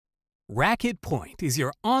Racket Point is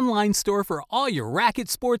your online store for all your racket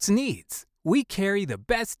sports needs. We carry the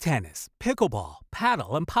best tennis, pickleball,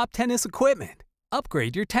 paddle, and pop tennis equipment.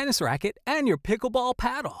 Upgrade your tennis racket and your pickleball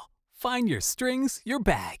paddle. Find your strings, your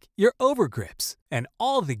bag, your overgrips, and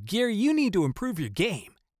all the gear you need to improve your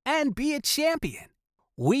game and be a champion.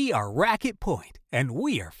 We are Racket Point, and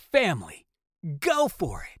we are family. Go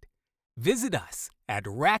for it! Visit us at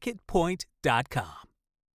racketpoint.com.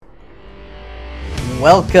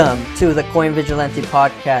 Welcome to the Coin Vigilante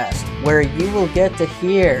podcast, where you will get to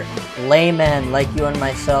hear laymen like you and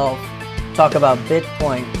myself talk about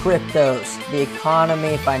Bitcoin, cryptos, the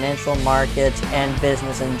economy, financial markets, and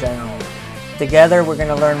business in general. Together, we're going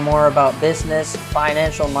to learn more about business,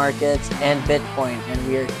 financial markets, and Bitcoin, and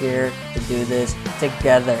we are here to do this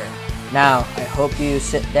together. Now, I hope you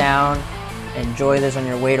sit down, enjoy this on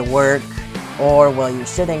your way to work, or while you're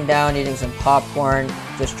sitting down eating some popcorn,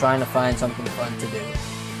 just trying to find something fun to do.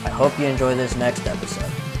 I hope you enjoy this next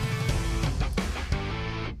episode.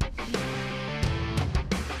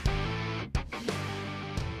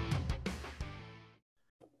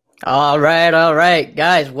 All right,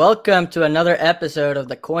 guys. Welcome to another episode of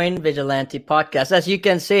the Coin Vigilante podcast. As you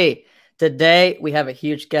can see, today we have a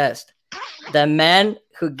huge guest, the man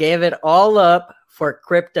who gave it all up for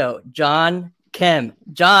crypto, John Kim.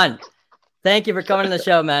 John, thank you for coming to the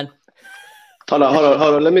show, man. Hold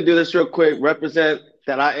on. Let me do this real quick. Represent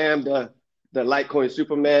that I am the Litecoin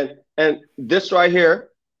Superman. And this right here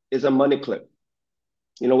is a money clip.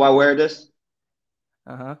 You know why I wear this?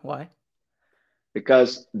 Why?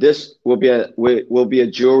 Because this will be a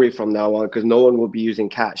jewelry from now on, because no one will be using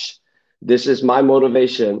cash. This is my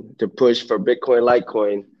motivation to push for Bitcoin,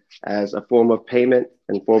 Litecoin as a form of payment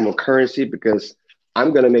and form of currency, because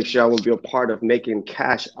I'm going to make sure I will be a part of making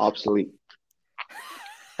cash obsolete.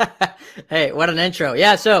 Hey, what an intro.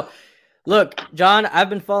 Yeah, so look, John, I've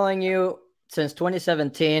been following you since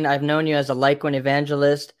 2017. I've known you as a Litecoin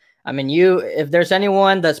evangelist. I mean, if there's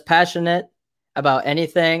anyone that's passionate about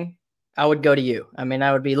anything, I would go to you. I mean,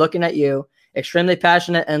 I would be looking at you, extremely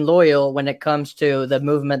passionate and loyal when it comes to the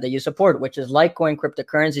movement that you support, which is Litecoin,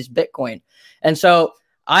 cryptocurrencies, Bitcoin. And so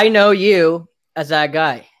I know you as that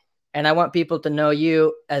guy, and I want people to know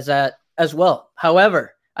you as that as well.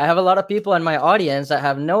 However, I have a lot of people in my audience that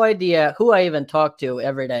have no idea who I even talk to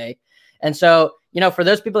every day. And so, for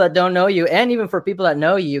those people that don't know you, and even for people that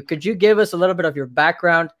know you, could you give us a little bit of your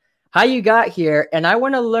background, how you got here? And I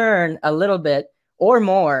want to learn a little bit or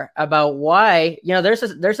more about why, there's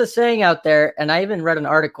a saying out there, and I even read an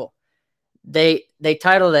article. They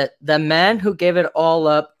titled it, "The Man Who Gave It All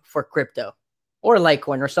Up for Crypto," or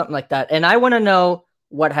Litecoin or something like that. And I want to know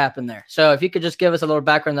what happened there. So if you could just give us a little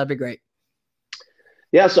background, that'd be great.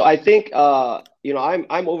 Yeah, so I think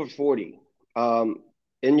I'm over 40.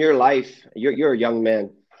 In your life, you're a young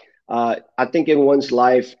man. I think in one's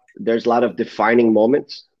life, there's a lot of defining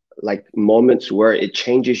moments, like moments where it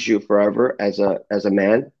changes you forever as a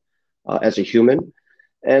man, as a human.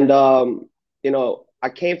 And I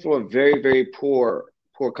came from a very, very poor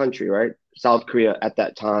country, right? South Korea at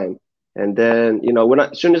that time. And then,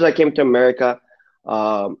 as soon as I came to America,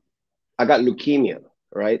 I got leukemia.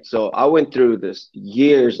 Right. So I went through this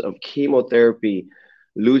years of chemotherapy,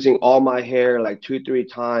 losing all my hair like 2-3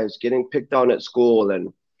 times, getting picked on at school.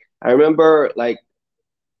 And I remember like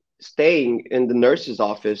staying in the nurse's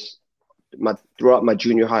office throughout my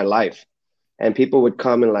junior high life. And people would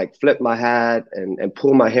come and like flip my hat and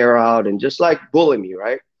pull my hair out and just like bully me.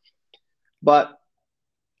 Right. But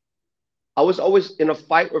I was always in a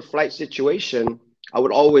fight or flight situation. I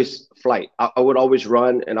would always flight. I would always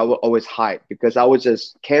run, and I would always hide, because I was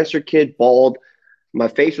this cancer kid, bald. My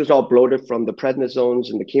face was all bloated from the prednisones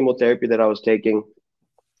and the chemotherapy that I was taking.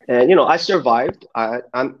 And, I survived.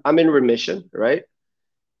 I'm in remission, right?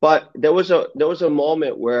 But there was a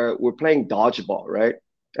moment where we're playing dodgeball, right?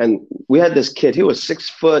 And we had this kid, he was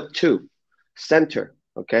 6'2", center,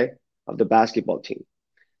 okay, of the basketball team.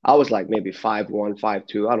 I was like maybe 5'1",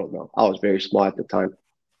 5'2", I don't know. I was very small at the time.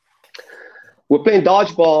 We're playing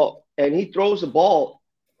dodgeball, and he throws a ball,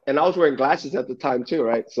 and I was wearing glasses at the time too,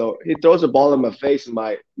 right? So he throws a ball in my face, and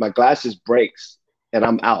my glasses breaks, and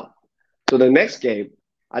I'm out. So the next game,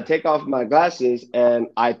 I take off my glasses, and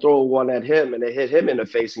I throw one at him, and it hit him in the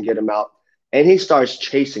face and get him out. And he starts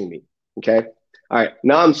chasing me, okay? All right,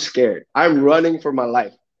 now I'm scared. I'm running for my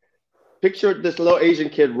life. Picture this little Asian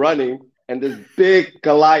kid running, and this big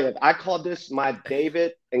Goliath. I call this my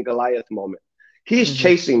David and Goliath moment. He's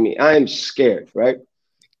chasing me. I am scared, right?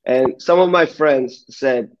 And some of my friends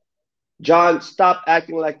said, "John, stop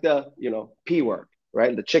acting like the, P word,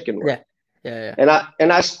 right? The chicken word." Yeah.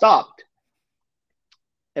 And I stopped.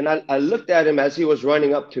 And I looked at him as he was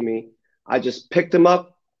running up to me. I just picked him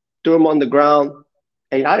up, threw him on the ground,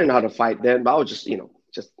 and I didn't know how to fight then, but I was just,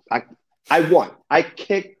 I won. I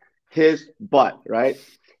kicked his butt, right?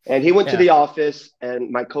 And he went to Yeah. the office, and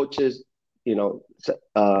my coaches,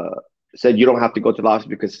 said you don't have to go to the office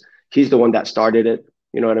because he's the one that started it.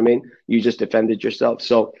 You know what I mean? You just defended yourself.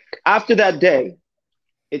 So after that day,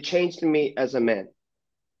 it changed me as a man.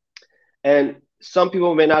 And some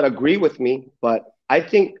people may not agree with me, but I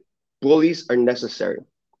think bullies are necessary,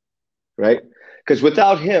 right? Because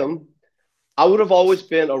without him, I would have always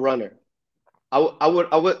been a runner. I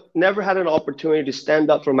would never had an opportunity to stand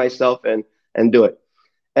up for myself and do it.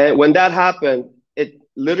 And when that happened, it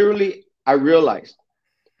literally I realized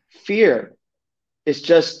fear is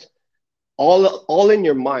just all in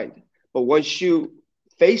your mind. But once you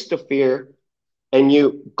face the fear and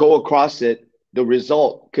you go across it, the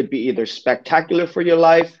result could be either spectacular for your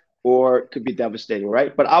life or it could be devastating,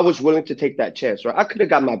 right? But I was willing to take that chance, right? I could have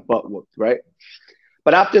got my butt whooped, right?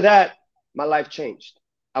 But after that, my life changed.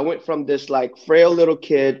 I went from this like frail little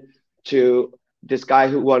kid to this guy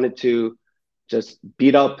who wanted to just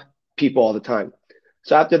beat up people all the time.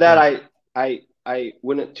 So after that, Yeah. I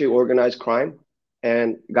went into organized crime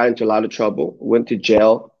and got into a lot of trouble. Went to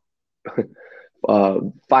jail, uh,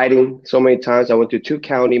 fighting so many times. I went to two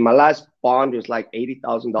county. My last bond was like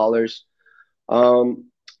 $80,000.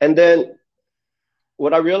 And then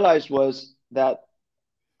what I realized was that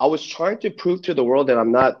I was trying to prove to the world that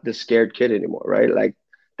I'm not the scared kid anymore, right? Like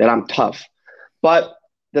that I'm tough. But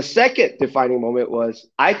the second defining moment was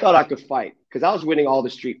I thought I could fight because I was winning all the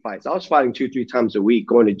street fights. I was fighting two, three times a week,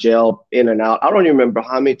 going to jail, in and out. I don't even remember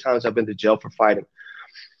how many times I've been to jail for fighting.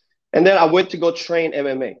 And then I went to go train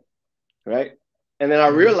MMA, right? And then I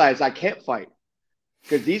Mhm. realized I can't fight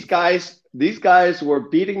because these guys were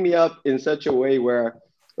beating me up in such a way where,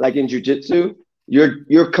 like in jujitsu, you're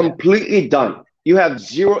Yeah. completely done. You have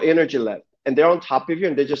zero energy left, and they're on top of you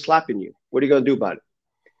and they're just slapping you. What are you gonna do about it?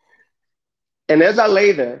 And as I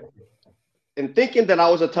lay there and thinking that I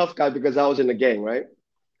was a tough guy because I was in the gang, right?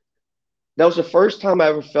 That was the first time I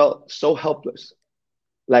ever felt so helpless.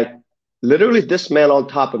 Like literally, this man on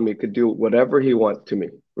top of me could do whatever he wants to me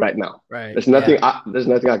right now. Right. There's nothing. Yeah. There's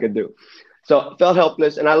nothing I could do. So I felt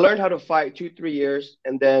helpless, and I learned how to fight 2, 3 years,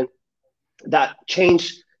 and then that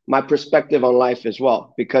changed my perspective on life as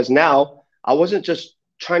well. Because now I wasn't just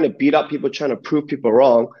trying to beat up people, trying to prove people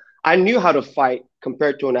wrong. I knew how to fight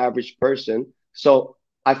compared to an average person, so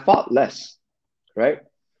I fought less, right?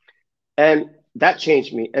 And that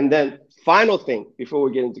changed me. And then final thing before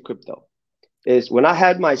we get into crypto is when I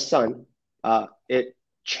had my son, it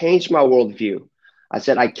changed my worldview. I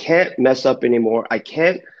said, I can't mess up anymore. I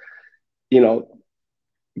can't, you know,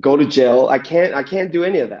 go to jail. I can't do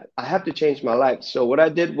any of that. I have to change my life. So what I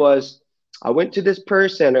did was I went to this prayer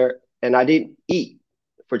center and I didn't eat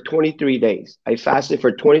for 23 days. I fasted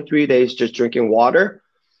for 23 days, just drinking water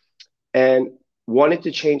and wanted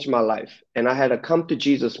to change my life. And I had a come to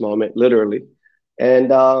Jesus moment, literally.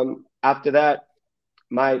 And after that,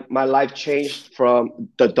 my life changed from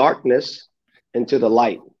the darkness into the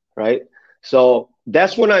light, right? So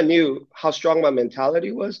that's when I knew how strong my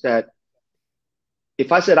mentality was that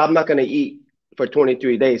if I said I'm not going to eat for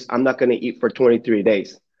 23 days, I'm not going to eat for 23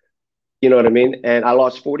 days. You know what I mean? And I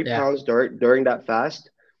lost 40 Yeah. pounds during that fast,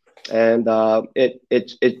 and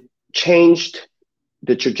it changed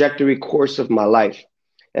the trajectory course of my life.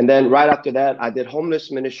 And then right after that, I did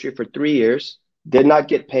homeless ministry for 3 years. Did not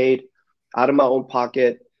get paid out of my own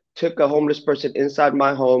pocket. Took a homeless person inside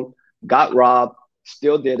my home. Got robbed.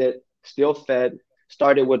 Still did it. Still fed.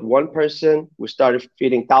 Started with one person. We started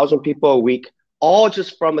feeding 1,000 people a week, all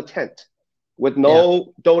just from a tent, with Yeah.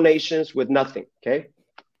 no donations, with nothing. Okay.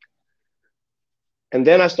 And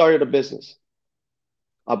then I started a business.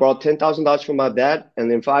 I borrowed $10,000 from my dad,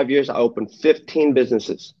 and in 5 years, I opened 15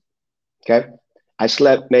 businesses. Okay. I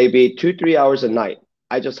slept maybe 2, 3 hours a night.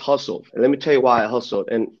 I just hustled. And let me tell you why I hustled.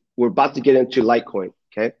 And we're about to get into Litecoin.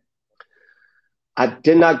 Okay. I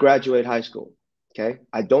did not graduate high school. Okay.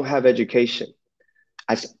 I don't have education.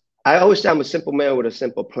 I, I always say I'm a simple man with a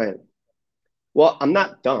simple plan. Well, I'm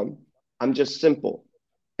not dumb. I'm just simple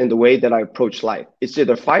in the way that I approach life. It's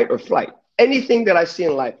either fight or flight. Anything that I see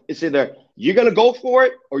in life, it's either you're going to go for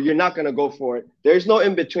it or you're not going to go for it. There's no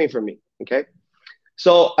in between for me. Okay.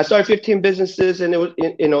 So I started 15 businesses and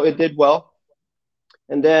it did well.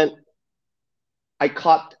 And then I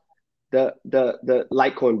caught the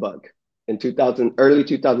Litecoin bug in early Hmm.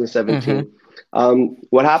 2017.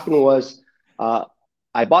 What happened was uh,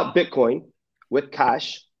 I bought Bitcoin with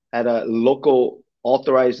cash at a local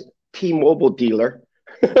authorized T-Mobile dealer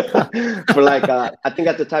for like I think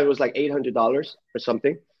at the time it was like $800 or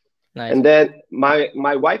something. Nice. And then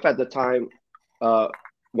my wife at the time uh,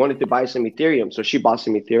 wanted to buy some Ethereum, so she bought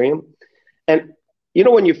some Ethereum. And you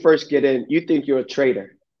know when you first get in, you think you're a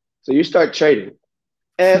trader, so you start trading.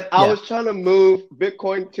 And I Yeah. was trying to move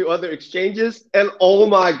Bitcoin to other exchanges, and oh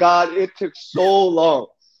my God, it took so long.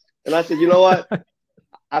 And I said, you know what?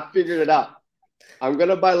 I figured it out. I'm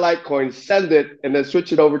gonna buy Litecoin, send it, and then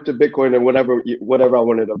switch it over to Bitcoin and whatever I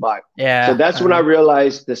wanted to buy. So Yeah. that's when I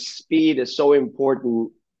realized the speed is so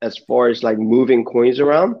important as far as like moving coins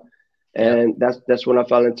around, Yeah. and that's when I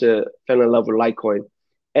fell in love with Litecoin.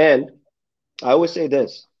 And I always say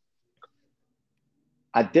this: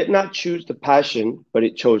 I did not choose the passion, but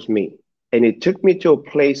it chose me, and it took me to a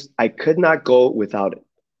place I could not go without it.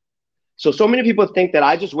 So many people think that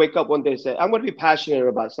I just wake up one day and say I'm going to be passionate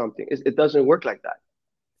about something. It doesn't work like that.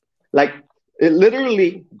 Like it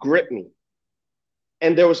literally gripped me.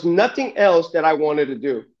 And there was nothing else that I wanted to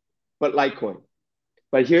do but Litecoin.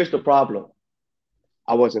 But here's the problem.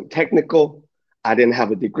 I wasn't technical. I didn't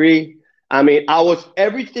have a degree. I mean, I was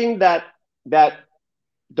everything that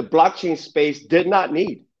the blockchain space did not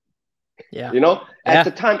need. Yeah. You know, Yeah. at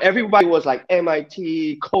the time, everybody was like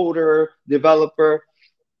MIT, coder, developer.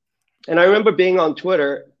 And I remember being on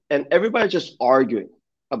Twitter and everybody just arguing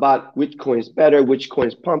about which coin is better, which coin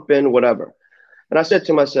is pumping, whatever. And I said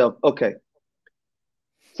to myself, okay,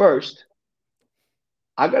 first,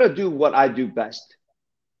 I got to do what I do best.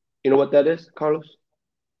 You know what that is, Carlos?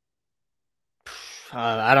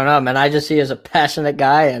 I don't know, man. I just see you as a passionate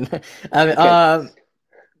guy, and I mean, Okay.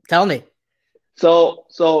 tell me. So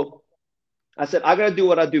I said, I got to do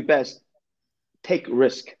what I do best, take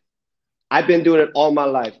risk. I've been doing it all my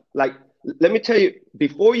life. Like, let me tell you,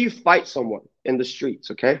 before you fight someone in the streets,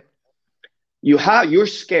 okay, you're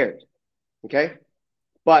scared, okay,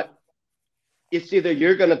 but it's either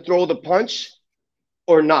you're gonna throw the punch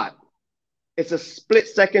or not. It's a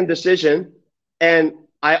split-second decision, and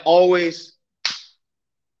I always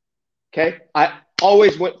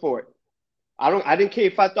went for it. I didn't care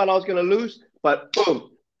if I thought I was gonna lose, but boom.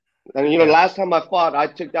 And Yeah. last time I fought, I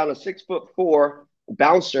took down a 6'4"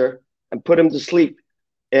 bouncer and put him to sleep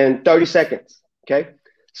in 30 seconds. Okay.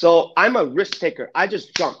 So I'm a risk taker. I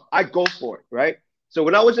just jump. I go for it. Right. So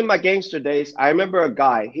when I was in my gangster days, I remember a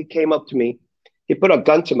guy, he came up to me, he put a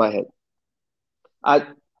gun to my head. I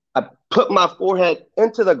I put my forehead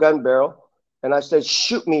into the gun barrel and I said,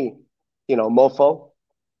 shoot me, mofo.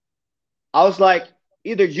 I was like,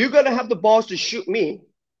 either you're gonna have the balls to shoot me,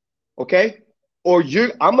 okay? Or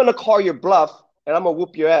I'm gonna call your bluff and I'm gonna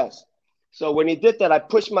whoop your ass. So when he did that, I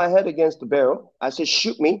pushed my head against the barrel. I said,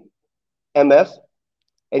 shoot me, MF.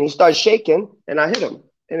 And he started shaking and I hit him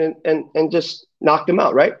and just knocked him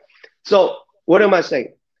out, right? So what am I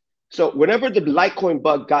saying? So whenever the Litecoin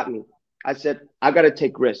bug got me, I said, I gotta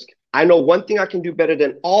take risk. I know one thing I can do better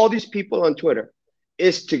than all these people on Twitter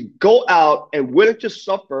is to go out and willing to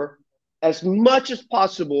suffer as much as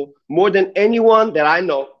possible, more than anyone that I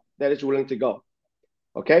know that is willing to go.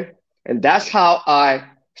 Okay. And that's how I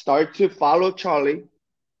started to follow Charlie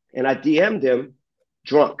and I DM'd him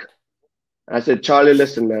drunk. And I said, Charlie,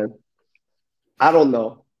 listen, man, I don't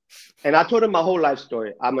know. And I told him my whole life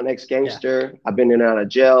story. I'm an ex-gangster. I've been in and out of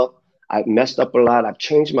jail. I've messed up a lot. I've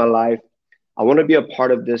changed my life. I want to be a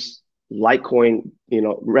part of this Litecoin,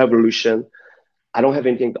 revolution. I don't have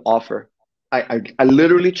anything to offer. I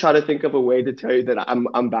literally try to think of a way to tell you that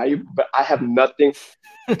I'm valuable, but I have nothing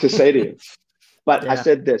to say to you. But I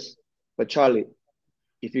said this, but Charlie,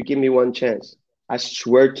 if you give me one chance, I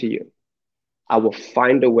swear to you, I will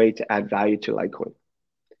find a way to add value to Litecoin.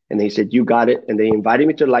 And they said, you got it. And they invited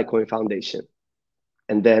me to the Litecoin Foundation.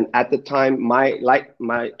 And then at the time,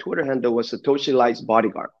 my Twitter handle was Satoshi Light's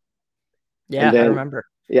bodyguard. Yeah, and then, I remember.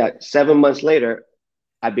 Yeah, 7 months later,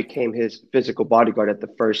 I became his physical bodyguard at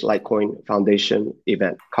the first Litecoin Foundation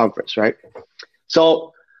event conference, right?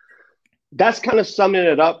 So that's kind of summing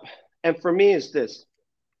it up. And for me, it's this.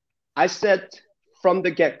 I said from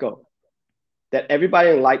the get-go that everybody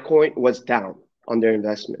in Litecoin was down on their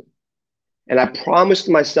investment. And I promised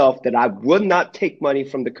myself that I would not take money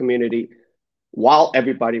from the community while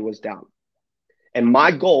everybody was down. And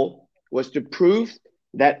my goal was to prove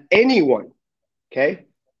that anyone can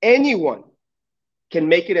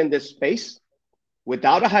make it in this space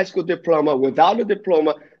without a high school diploma, without a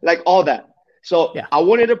diploma, like all that. So I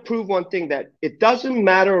wanted to prove one thing, that it doesn't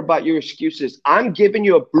matter about your excuses. I'm giving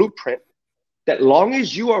you a blueprint that long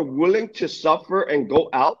as you are willing to suffer and go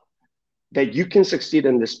out, that you can succeed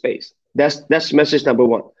in this space. That's message number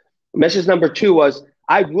one. Message number two was,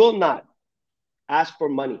 I will not ask for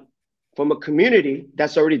money from a community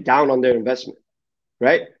that's already down on their investment,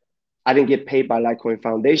 right? I didn't get paid by Litecoin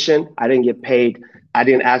Foundation. I didn't get paid. I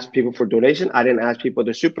didn't ask people for donation. I didn't ask people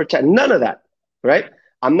to super chat. None of that, right?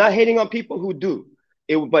 I'm not hating on people who do.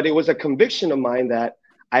 But it was a conviction of mine that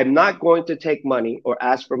I'm not going to take money or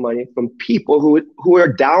ask for money from people who are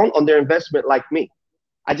down on their investment like me.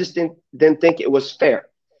 I just didn't think it was fair.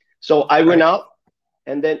 So I went out,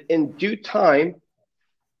 and then in due time,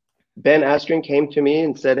 Ben Askren came to me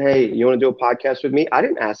and said, hey, you want to do a podcast with me? I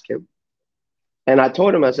didn't ask him. And I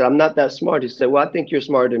told him, I said, I'm not that smart. He said, well, I think you're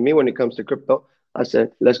smarter than me when it comes to crypto. I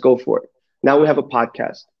said, let's go for it. Now we have a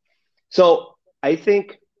podcast. So I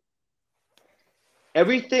think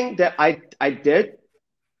everything that I did,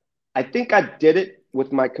 I think I did it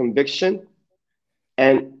with my conviction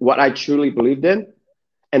and what I truly believed in.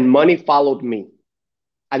 And money followed me.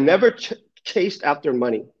 I never chased after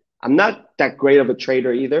money. I'm not that great of a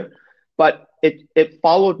trader either, but it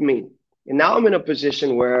followed me. And now I'm in a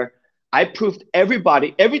position where I proved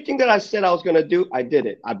everybody, everything that I said I was going to do, I did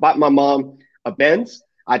it. I bought my mom a Benz.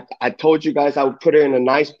 I told you guys I would put her in a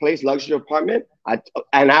nice place, luxury apartment.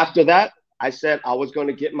 And after that, I said I was going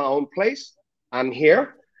to get my own place. I'm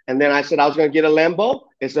here. And then I said I was going to get a Lambo.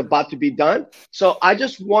 It's about to be done. So I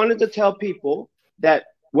just wanted to tell people that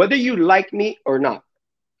whether you like me or not,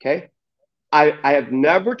 okay, I have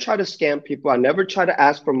never tried to scam people. I never try to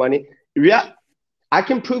ask for money. Yeah, I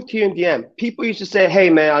can prove to you in DM. People used to say, hey,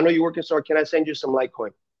 man, I know you're working so can I send you some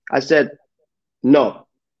Litecoin? I said, no.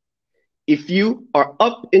 If you are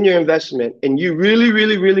up in your investment and you really,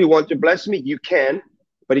 really, really want to bless me, you can.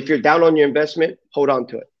 But if you're down on your investment, hold on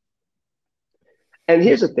to it. And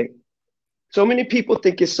here's the thing. So many people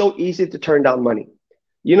think it's so easy to turn down money.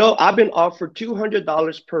 You know, I've been offered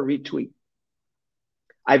 $200 per retweet.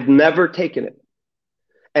 I've never taken it.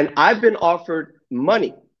 And I've been offered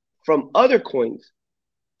money from other coins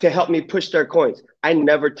to help me push their coins. I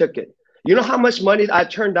never took it. You know how much money I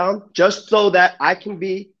turned down just so that I can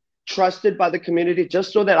be trusted by the community,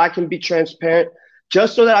 just so that I can be transparent,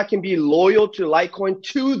 just so that I can be loyal to Litecoin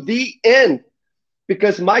to the end.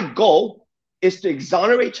 Because my goal is to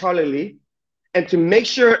exonerate Charlie Lee and to make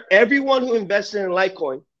sure everyone who invested in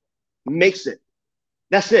Litecoin makes it.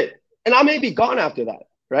 That's it. And I may be gone after that,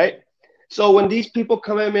 right? So when these people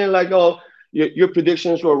come at me like, oh, your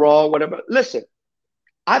predictions were wrong, whatever. Listen,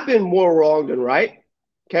 I've been more wrong than right,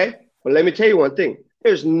 okay? But let me tell you one thing.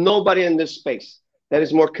 There's nobody in this space that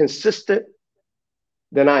is more consistent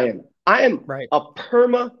than I am. I am a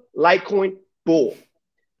perma Litecoin bull.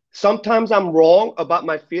 Sometimes I'm wrong about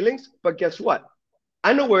my feelings, but guess what?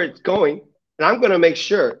 I know where it's going, and I'm going to make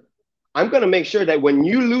sure. I'm going to make sure that when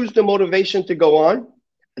you lose the motivation to go on,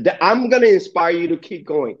 that I'm going to inspire you to keep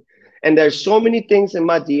going. And there's so many things in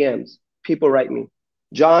my DMs. People write me,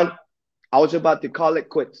 John, I was about to call it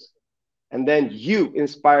quits. And then you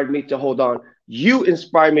inspired me to hold on. You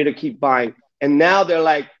inspired me to keep buying. And now they're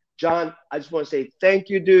like, John, I just want to say thank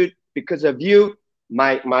you, dude. Because of you,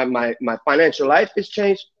 my financial life has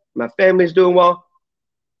changed. My family's doing well.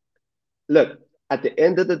 Look, at the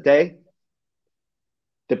end of the day,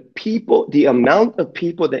 the amount of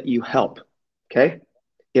people that you help, okay,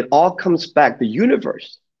 it all comes back. The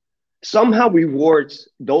universe somehow rewards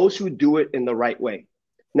those who do it in the right way.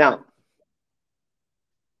 Now,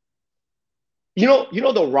 you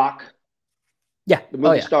know The Rock? Yeah. The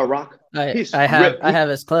movie star Rock? I have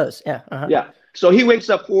his clothes. Yeah. Uh-huh. Yeah. So he wakes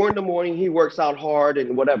up 4 in the morning, he works out hard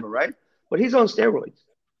and whatever, right? But he's on steroids.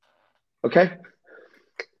 Okay?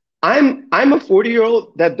 I'm a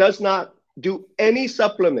 40-year-old that does not do any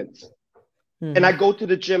supplements. Mm-hmm. And I go to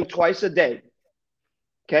the gym twice a day.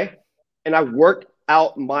 Okay? And I work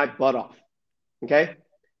out my butt off. Okay?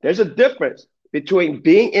 There's a difference between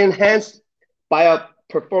being enhanced by a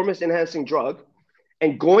performance enhancing drug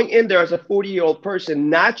and going in there as a 40-year-old person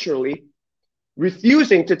naturally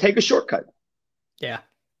refusing to take a shortcut. Yeah.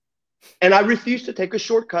 And I refuse to take a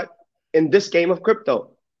shortcut in this game of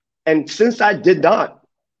crypto. And since I did not,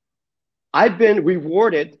 I've been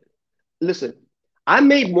rewarded. Listen, I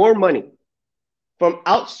made more money from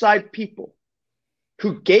outside people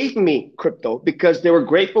who gave me crypto because they were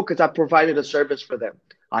grateful because I provided a service for them.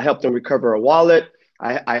 I helped them recover a wallet.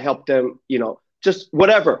 I helped them, just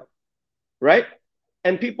whatever, right?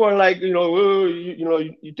 And people are like, oh,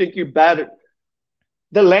 you think you're bad.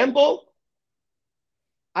 The Lambo,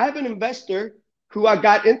 I have an investor who I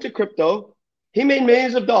got into crypto. He made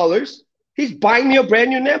millions of dollars. He's buying me a brand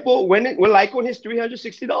new Lambo when Litecoin hits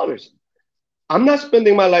 $360. I'm not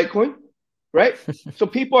spending my Litecoin, right? So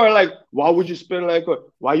people are like, why would you spend Litecoin?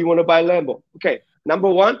 Why you want to buy a Lambo? Okay, number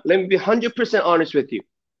one, let me be 100% honest with you.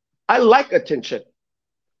 I like attention.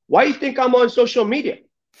 Why do you think I'm on social media?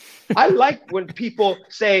 I like when people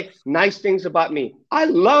say nice things about me. I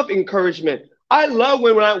love encouragement. I love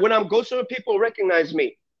when I'm going somewhere, people recognize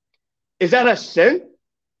me. Is that a sin?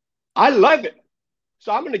 I love it.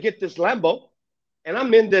 So I'm going to get this Lambo and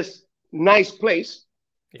I'm in this nice place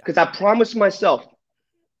because I promised myself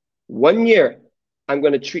 1 year I'm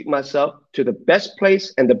going to treat myself to the best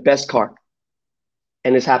place and the best car.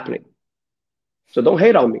 And it's happening. So don't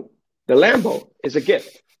hate on me. The Lambo is a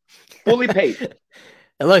gift, fully paid.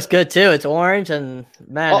 It looks good too. It's orange and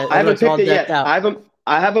man, I haven't picked it yet. Out.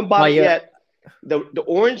 I haven't bought it yet. The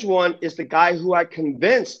orange one is the guy who I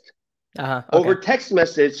convinced over text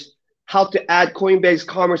message how to add Coinbase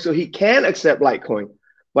Commerce so he can accept Litecoin.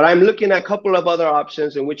 But I'm looking at a couple of other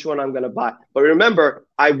options and which one I'm going to buy. But remember,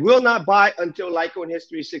 I will not buy until Litecoin hits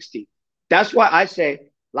 360. That's why I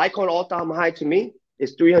say Litecoin all-time high to me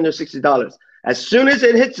is $360. As soon as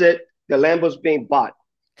it hits it, the Lambo's being bought.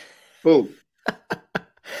 Boom.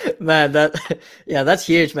 Man, that's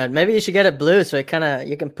huge, man. Maybe you should get it blue so you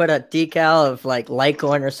can put a decal of like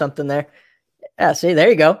Litecoin or something there. Yeah, see, there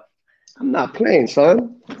you go. I'm not playing,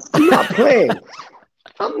 son. I'm not playing.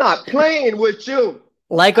 I'm not playing with you.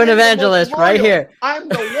 Litecoin evangelist right here. I'm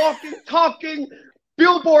the walking, talking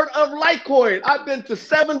billboard of Litecoin. I've been to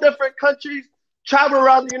 7 different countries, traveled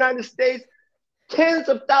around the United States, tens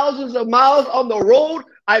of thousands of miles on the road.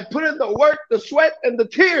 I put in the work, the sweat, and the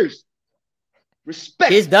tears.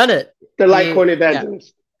 Respect. He's done it. The Litecoin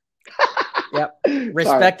evangelist. Yep.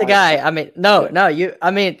 Respect the guy. I mean, no,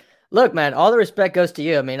 look, man, all the respect goes to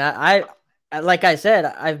you. I mean, I like I said,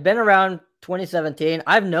 I've been around 2017.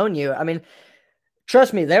 I've known you. I mean,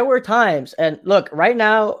 trust me, there were times, and look, right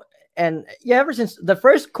now, and ever since the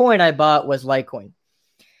first coin I bought was Litecoin.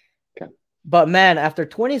 Okay. But man, after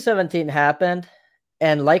 2017 happened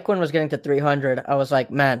and Litecoin was getting to 300, I was like,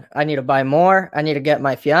 man, I need to buy more. I need to get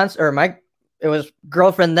my fiance or it was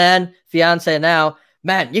girlfriend then, fiance now.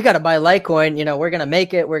 Man, you got to buy Litecoin. You know, we're going to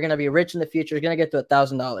make it. We're going to be rich in the future. It's going to get to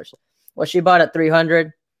 $1,000. Well, she bought at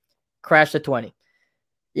 300, crashed to 20.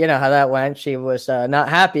 You know how that went. She was not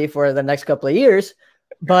happy for the next couple of years.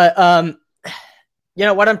 But, you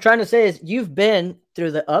know, what I'm trying to say is you've been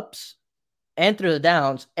through the ups and through the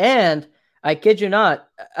downs. And I kid you not,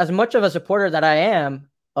 as much of a supporter that I am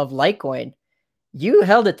of Litecoin, you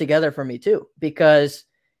held it together for me too. Because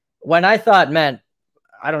when I thought, man,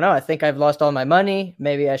 I don't know, I think I've lost all my money.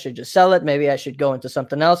 Maybe I should just sell it. Maybe I should go into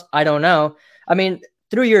something else. I don't know. I mean,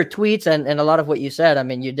 through your tweets and a lot of what you said, I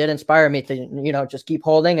mean, you did inspire me to, you know, just keep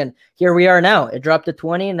holding. And here we are now. It dropped to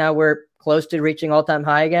 20. And now we're close to reaching all-time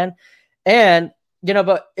high again. And, you know,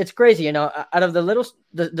 but it's crazy, you know, out of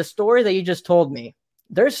the story that you just told me,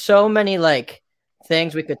 there's so many like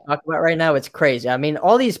things we could talk about right now. It's crazy. I mean,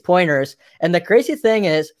 all these pointers. And the crazy thing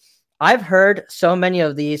is, I've heard so many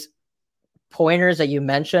of these pointers that you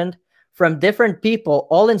mentioned from different people,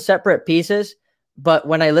 all in separate pieces. But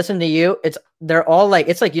when I listen to you, they're all like,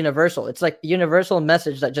 it's like universal. It's like universal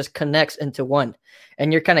message that just connects into one.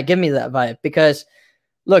 And you're kind of giving me that vibe because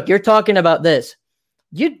look, you're talking about this.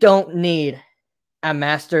 You don't need a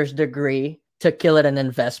master's degree to kill at an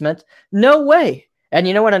investment. No way. And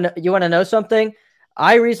you know what? You want to know something?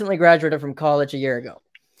 I recently graduated from college a year ago.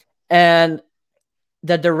 And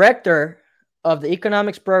the director of the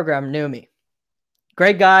economics program knew me.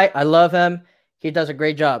 Great guy. I love him. He does a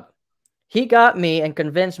great job. He got me and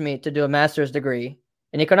convinced me to do a master's degree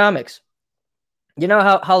in economics. You know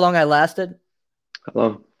how long I lasted? How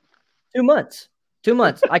long? 2 months. 2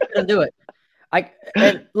 months. I couldn't do it.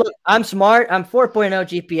 And look, I'm smart. I'm 4.0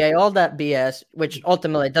 GPA, all that BS, which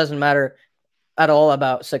ultimately doesn't matter at all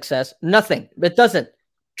about success. Nothing. It doesn't.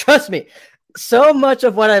 Trust me. So much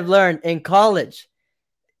of what I've learned in college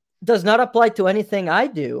does not apply to anything I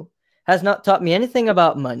do, has not taught me anything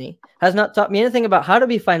about money, has not taught me anything about how to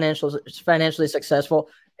be financially successful.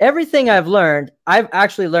 Everything I've learned, I've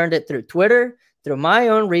actually learned it through Twitter, through my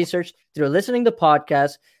own research, through listening to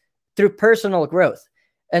podcasts, through personal growth.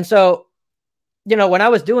 And so, you know, when I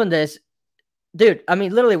was doing this, dude, I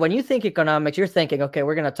mean, literally, when you think economics, you're thinking, okay,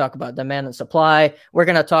 we're going to talk about demand and supply. We're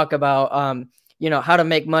going to talk about, you know, how to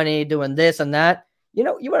make money doing this and that. You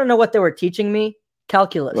know, you want to know what they were teaching me?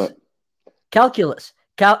 Calculus. What? Calculus.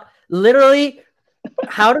 Literally,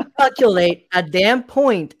 how to calculate a damn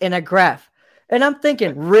point in a graph. And I'm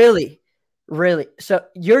thinking, really? So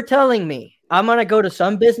you're telling me I'm going to go to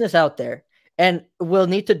some business out there and we'll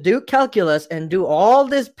need to do calculus and do all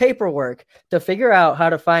this paperwork to figure out how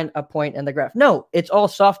to find a point in the graph. No, it's all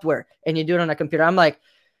software and you do it on a computer. I'm like,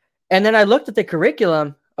 and then I looked at the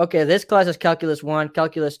curriculum. Okay, this class is calculus 1,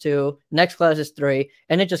 calculus 2, next class is 3,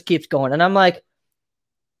 and it just keeps going. And I'm like,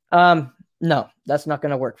 no, that's not going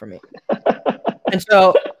to work for me. And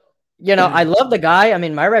so, I love the guy. I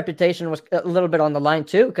mean, my reputation was a little bit on the line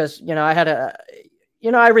too, because,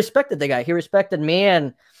 I respected the guy. He respected me,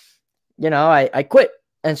 and, I quit.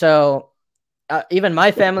 And so even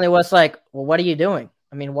my family was like, well, what are you doing?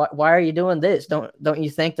 I mean, why are you doing this? Don't you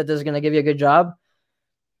think that this is going to give you a good job?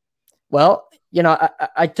 Well,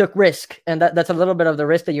 I took risk, and that's a little bit of the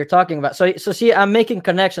risk that you're talking about. So see, I'm making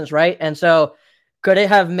connections, right? And so could it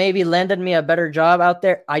have maybe landed me a better job out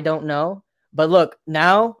there? I don't know. But look,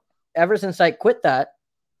 now, ever since I quit that,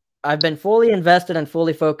 I've been fully invested and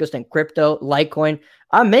fully focused in crypto, Litecoin.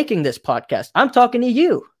 I'm making this podcast. I'm talking to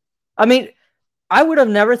you. I mean, I would have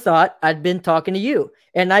never thought I'd been talking to you.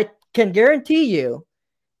 And I can guarantee you,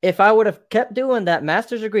 if I would have kept doing that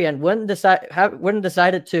master's degree and wouldn't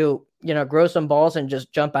decided to, grow some balls and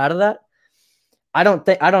just jump out of that, I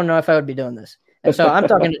don't know if I would be doing this. And so I'm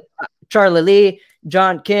talking to Charlie Lee,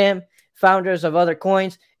 John Kim, founders of other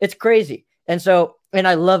coins. It's crazy. And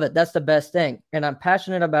I love it. That's the best thing. And I'm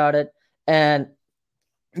passionate about it. And,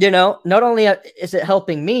 not only is it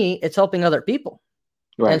helping me, it's helping other people.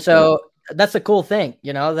 Right. And so that's a cool thing,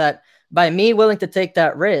 that by me willing to take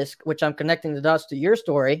that risk, which I'm connecting the dots to your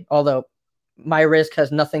story, although my risk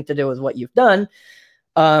has nothing to do with what you've done.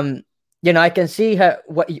 I can see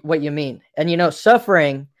what you mean. And,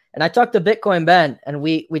 suffering, and I talked to Bitcoin Ben, and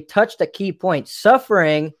we touched a key point.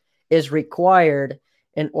 Suffering is required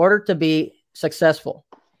in order to be successful.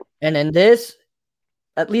 And in this,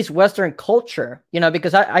 at least Western culture,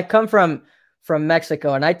 because I come from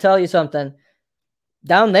Mexico, and I tell you something,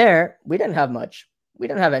 down there, we didn't have much. We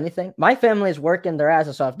didn't have anything. My family is working their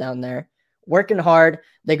asses off down there, working hard.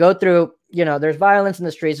 They go through, there's violence in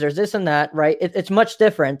the streets, there's this and that, right? It's much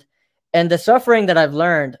different. And the suffering that I've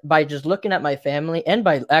learned by just looking at my family and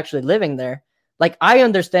by actually living there, like, I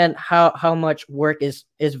understand how much work is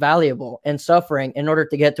valuable and suffering in order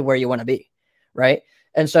to get to where you want to be, right?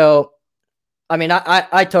 And so, I mean,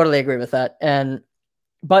 I totally agree with that.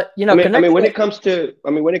 But when it comes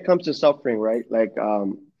to suffering, right? Like,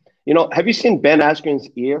 have you seen Ben Askren's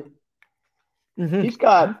ear? Mm-hmm. He's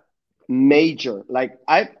got major, like,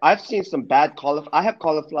 I've seen some bad I have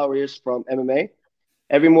cauliflower ears from MMA.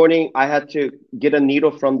 Every morning I had to get a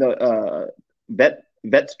needle from the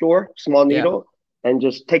vet store, small needle, and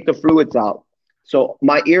just take the fluids out. So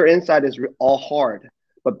my ear inside is all hard,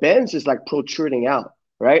 but Ben's is like protruding out,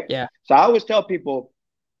 right? Yeah. So I always tell people,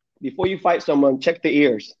 before you fight someone, check the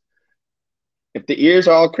ears. If the ears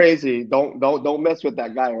are all crazy, don't mess with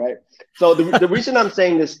that guy, right? So the reason I'm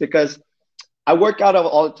saying this is because I work out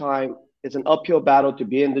all the time. It's an uphill battle to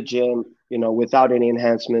be in the gym, without any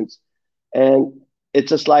enhancements. And it's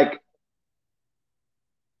just like,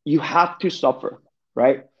 you have to suffer,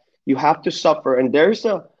 right? You have to suffer. And there's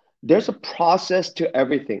a process to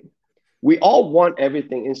everything. We all want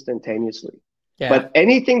everything instantaneously. Yeah. But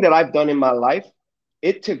anything that I've done in my life,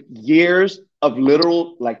 it took years of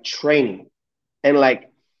literal, like, training and, like,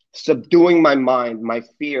 subduing my mind, my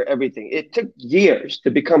fear, everything. It took years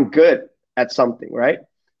to become good at something, right?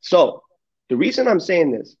 So the reason I'm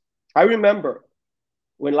saying this, I remember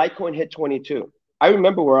when Litecoin hit 22, I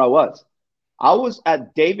remember where I was. I was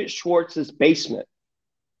at David Schwartz's basement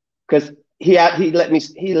because he let me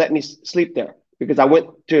sleep there because I went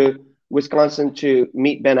to Wisconsin to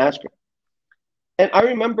meet Ben Askren. And I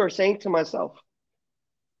remember saying to myself,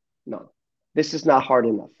 no, this is not hard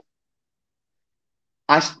enough.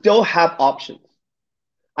 I still have options.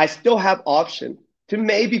 I still have option to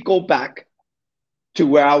maybe go back to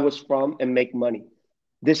where I was from and make money.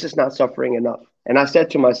 This is not suffering enough. And I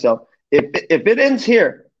said to myself, if it ends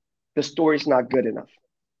here, the story's not good enough.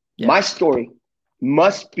 Yeah. My story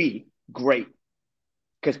must be great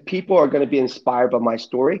because people are going to be inspired by my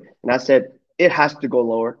story. And I said, it has to go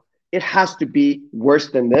lower. It has to be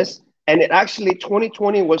worse than this. And it actually,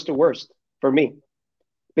 2020 was the worst for me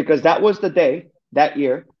because that was the day, that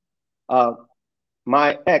year,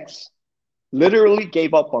 my ex literally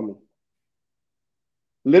gave up on me.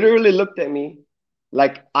 Literally looked at me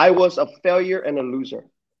like I was a failure and a loser.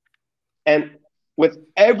 And with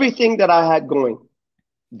everything that I had going,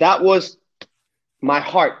 that was my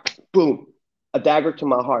heart, boom, a dagger to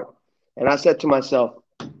my heart. And I said to myself,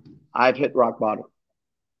 I've hit rock bottom.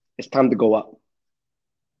 It's time to go up.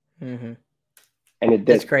 Mm-hmm. And it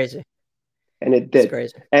did. It's crazy. And it did. It's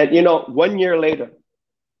crazy. And, 1 year later,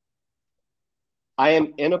 I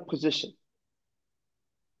am in a position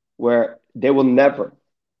where they will never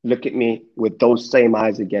look at me with those same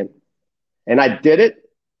eyes again. And I did it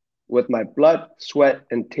with my blood, sweat,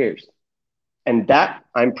 and tears. And that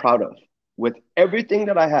I'm proud of. With everything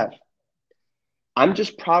that I have, I'm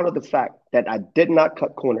just proud of the fact that I did not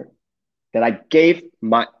cut corner, that I gave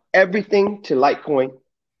my everything to Litecoin,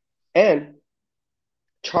 and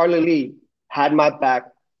Charlie Lee had my back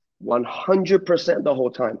 100% the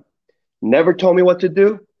whole time. Never told me what to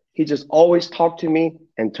do. He just always talked to me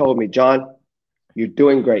and told me, John, you're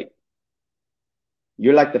doing great.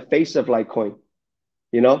 You're like the face of Litecoin,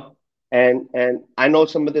 you know? And I know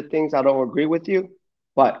some of the things I don't agree with you,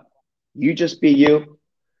 but you just be you.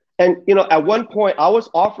 And, you know, at one point, I was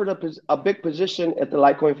offered a big position at the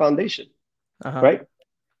Litecoin Foundation, right?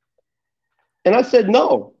 And I said,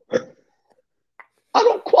 no, I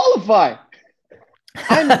don't qualify.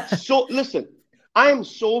 Listen, I am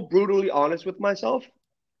so brutally honest with myself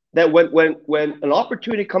that when an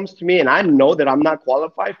opportunity comes to me and I know that I'm not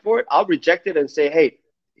qualified for it, I'll reject it and say, hey,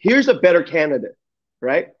 here's a better candidate,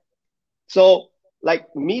 right? So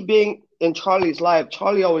like me being in Charlie's life,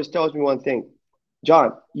 Charlie always tells me one thing,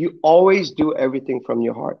 John, you always do everything from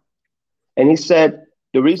your heart. And he said,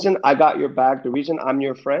 the reason I got your back, the reason I'm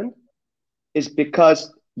your friend is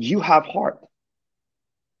because you have heart.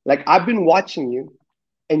 Like I've been watching you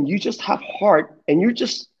and you just have heart and you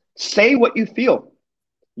just say what you feel.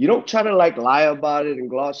 You don't try to like lie about it and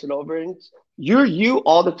gloss it over. You're you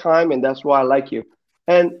all the time, and that's why I like you.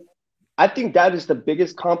 And I think that is the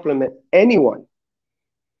biggest compliment anyone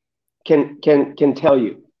can tell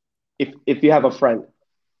you if you have a friend,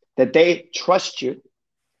 that they trust you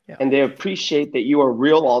and they appreciate that you are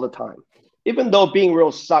real all the time. Even though being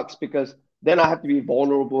real sucks, because then I have to be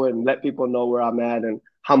vulnerable and let people know where I'm at and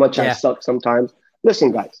how much I suck sometimes.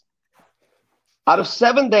 Listen, guys, out of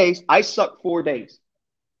 7 days, I suck 4 days.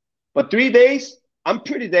 But 3 days, I'm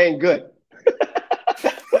pretty dang good.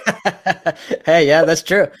 Hey, yeah, that's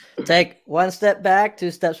true. Take 1 step back, 2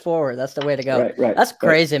 steps forward. That's the way to go. Right, that's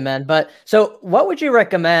crazy, man. But so what would you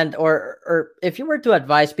recommend, or if you were to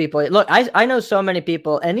advise people? Look, I know so many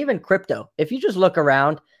people, and even crypto, if you just look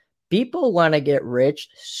around, people want to get rich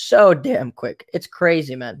so damn quick. It's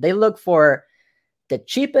crazy, man. They look for the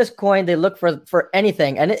cheapest coin. They look for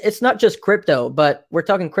anything. And it's not just crypto, but we're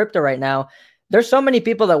talking crypto right now. There's so many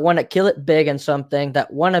people that want to kill it big in something,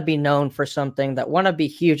 that want to be known for something, that want to be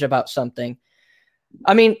huge about something.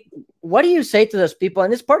 I mean, what do you say to those people?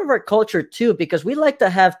 And it's part of our culture too, because we like to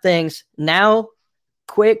have things now,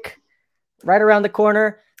 quick, right around the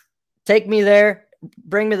corner. Take me there,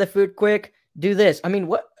 bring me the food quick, do this. I mean,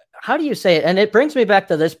 how do you say it? And it brings me back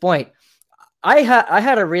to this point. I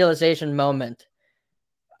had a realization moment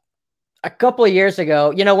a couple of years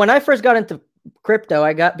ago. You know, when I first got into crypto,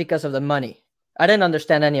 I got because of the money. I didn't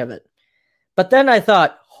understand any of it. But then I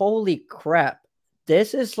thought, holy crap,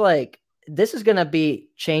 this is going to be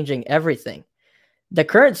changing everything. The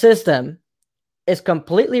current system is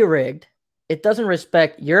completely rigged. It doesn't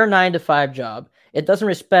respect your 9-to-5 job. It doesn't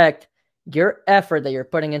respect your effort that you're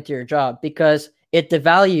putting into your job, because it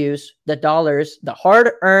devalues the dollars, the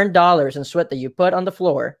hard-earned dollars and sweat that you put on the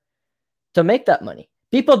floor to make that money.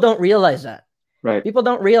 People don't realize that. Right. People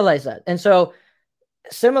don't realize that. And so,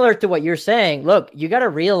 similar to what you're saying, look, you got to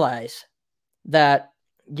realize that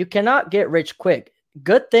you cannot get rich quick.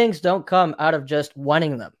 Good things don't come out of just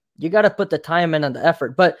wanting them. You got to put the time in and the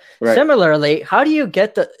effort. But similarly, how do you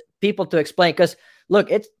get the people to explain? Because look,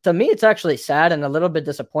 to me, it's actually sad and a little bit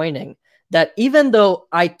disappointing that even though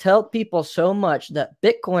I tell people so much that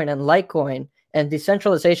Bitcoin and Litecoin and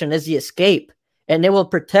decentralization is the escape, and it will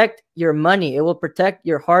protect your money, it will protect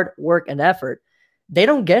your hard work and effort, they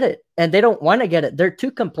don't get it, and they don't want to get it. They're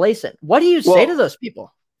too complacent. What do you say to those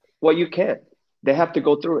people? Well, you can't. They have to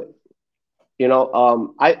go through it. You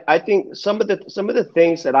know, I think some of the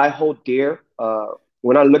things that I hold dear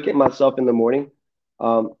when I look at myself in the morning,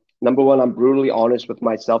 number one, I'm brutally honest with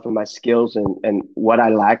myself and my skills and what I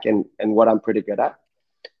lack and what I'm pretty good at.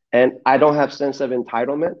 And I don't have sense of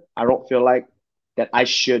entitlement. I don't feel like that I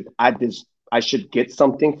should get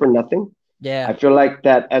something for nothing. Yeah. I feel like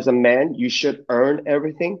that as a man, you should earn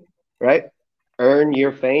everything, right? Earn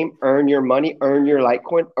your fame, earn your money, earn your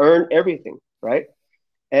Litecoin, earn everything, right?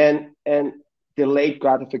 And delayed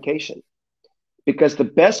gratification, because the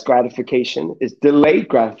best gratification is delayed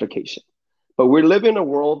gratification. But we're living in a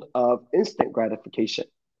world of instant gratification,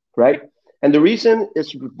 right? And the reason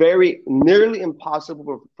it's very nearly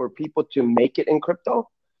impossible for people to make it in crypto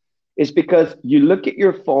is because you look at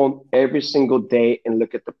your phone every single day and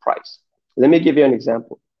look at the price. Let me give you an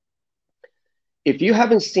example. If you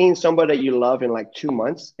haven't seen somebody that you love in like 2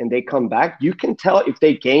 months and they come back, you can tell if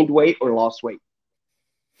they gained weight or lost weight.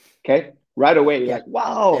 Okay? Right away, you're like,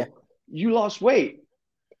 wow, you lost weight.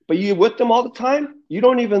 But you with them all the time, you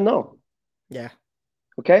don't even know. Yeah.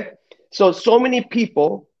 Okay? So many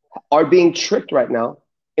people are being tricked right now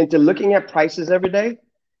into looking at prices every day,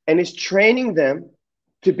 and it's training them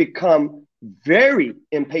to become very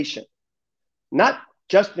impatient, not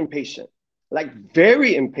just impatient, like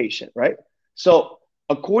very impatient, right? So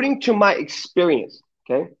according to my experience,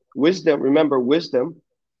 okay, wisdom, remember, wisdom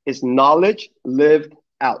is knowledge lived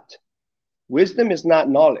out. Wisdom is not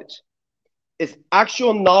knowledge. It's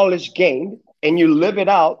actual knowledge gained and you live it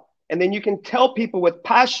out. And then you can tell people with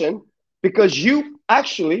passion because you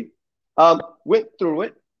actually went through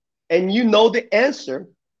it and you know the answer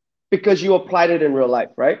because you applied it in real life,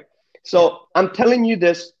 right? So I'm telling you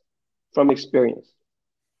this from experience.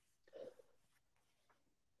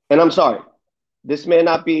 And I'm sorry, this may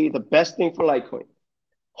not be the best thing for Litecoin.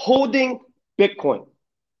 Holding Bitcoin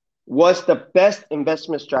was the best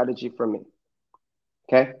investment strategy for me.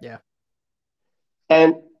 Okay? Yeah.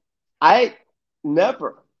 And I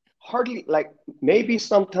never, hardly, like maybe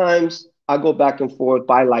sometimes I go back and forth,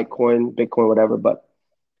 buy Litecoin, Bitcoin, whatever, but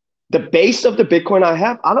the base of the Bitcoin I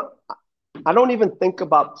have, I don't even think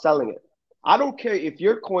about selling it. I don't care if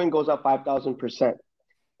your coin goes up 5,000%.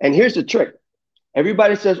 And here's the trick.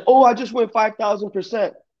 Everybody says, oh, I just went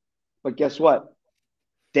 5,000%. But guess what?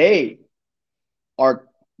 The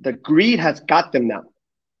greed has got them now.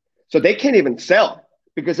 So they can't even sell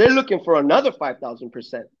because they're looking for another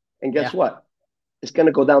 5,000%. And guess what? It's going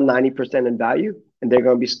to go down 90% in value and they're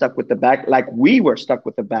going to be stuck with the bag like we were stuck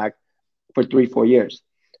with the bag for 3-4 years.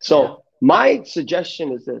 So my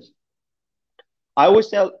suggestion is this. I always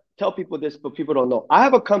tell people this, but people don't know. I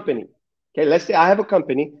have a company. Okay, let's say I have a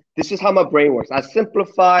company. This is how my brain works. I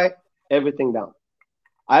simplify everything down.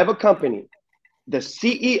 I have a company. The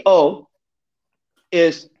CEO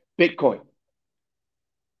is Bitcoin.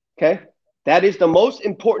 Okay, that is the most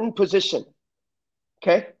important position.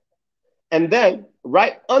 Okay, and then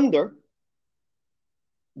right under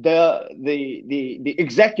the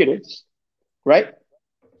executives, right,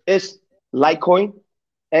 is Litecoin,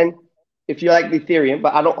 and if you like Ethereum,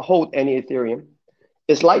 but I don't hold any Ethereum,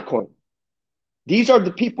 it's Litecoin. These are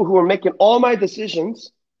the people who are making all my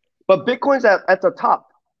decisions, but Bitcoin's at the top.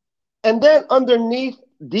 And then underneath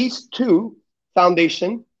these two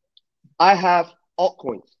foundation, I have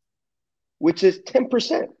altcoins, which is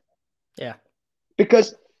 10%. Yeah.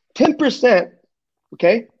 Because 10%,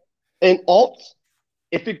 okay, in alts,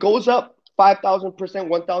 if it goes up 5,000%,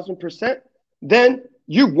 1,000%, then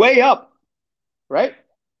you're way up, right?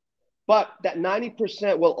 But that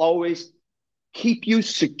 90% will always keep you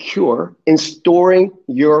secure in storing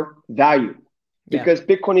your value. Because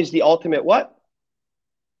Bitcoin is the ultimate what?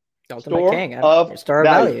 The ultimate king of store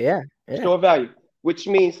value. Yeah. Store value, which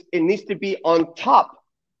means it needs to be on top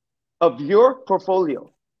of your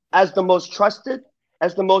portfolio as the most trusted,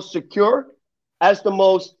 as the most secure, as the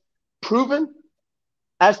most proven,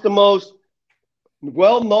 as the most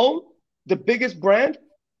well-known, the biggest brand.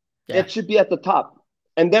 It should be at the top.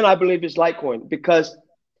 And then I believe it's Litecoin because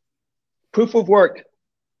proof of work,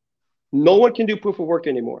 no one can do proof of work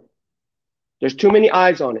anymore. There's too many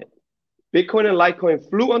eyes on it. Bitcoin and Litecoin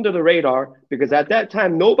flew under the radar because at that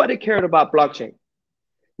time, nobody cared about blockchain.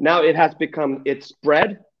 Now it has become its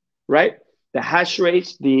spread, right? The hash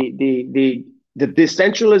rates, the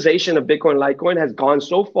decentralization of Bitcoin and Litecoin has gone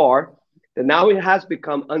so far that now it has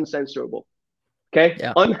become uncensorable, okay?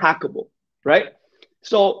 Unhackable, right?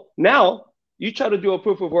 So now you try to do a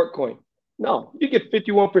proof of work coin. No, you get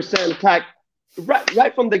 51% attack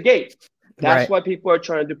right from the gate. That's why people are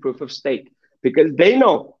trying to do proof of stake because they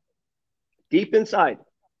know deep inside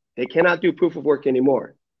they cannot do proof of work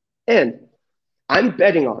anymore. And I'm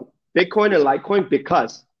betting on Bitcoin and Litecoin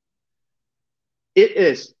because it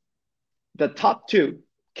is the top two,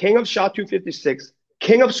 king of SHA-256,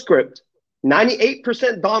 king of script,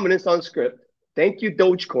 98% dominance on script. Thank you,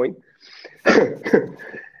 Dogecoin.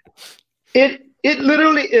 It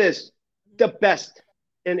literally is the best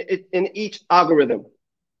in each algorithm.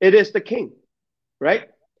 It is the king, right?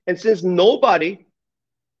 And since nobody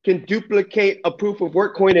can duplicate a proof of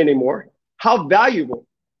work coin anymore, how valuable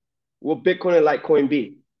will Bitcoin and Litecoin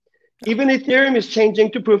be? Even Ethereum is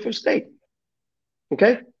changing to proof of stake,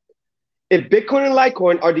 okay? If Bitcoin and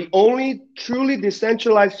Litecoin are the only truly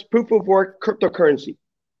decentralized proof of work cryptocurrency,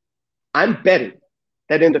 I'm betting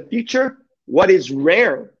that in the future, what is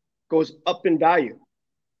rare goes up in value.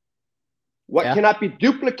 What cannot be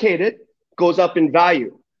duplicated goes up in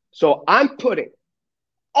value. So I'm putting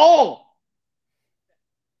all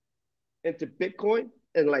into Bitcoin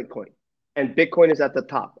and Litecoin. And Bitcoin is at the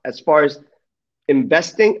top as far as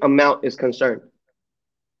investing amount is concerned.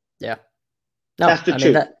 Yeah. No, that's the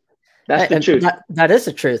truth. That's the truth. That is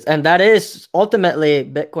the truth. And that is ultimately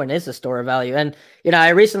Bitcoin is a store of value. And, you know, I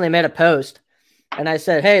recently made a post and I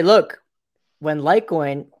said, hey, look, when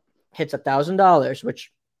Litecoin hits $1,000,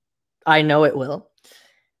 which I know it will,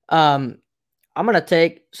 I'm going to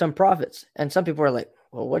take some profits. And some people are like,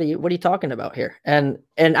 well, what are you talking about here? And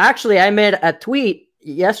actually I made a tweet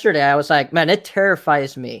yesterday. I was like, man, it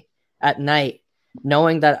terrifies me at night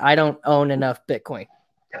knowing that I don't own enough Bitcoin.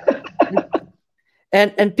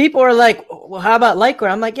 And people are like, well, how about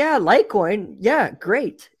Litecoin? I'm like, yeah, Litecoin. Yeah,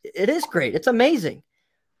 great. It is great. It's amazing.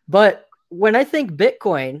 But when I think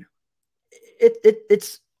Bitcoin,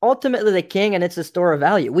 it's ultimately the king and it's a store of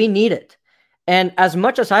value. We need it. And as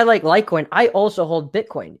much as I like Litecoin, I also hold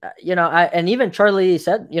Bitcoin. And even Charlie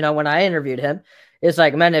said, when I interviewed him, it's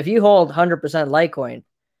like, man, if you hold 100% Litecoin,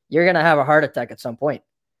 you're going to have a heart attack at some point.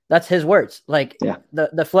 That's his words. Like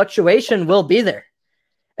the fluctuation will be there.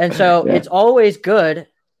 And so it's always good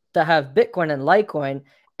to have Bitcoin and Litecoin.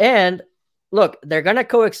 And look, they're going to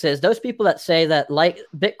coexist. Those people that say that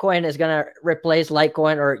Bitcoin is going to replace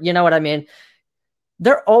Litecoin, or you know what I mean?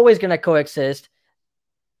 They're always going to coexist.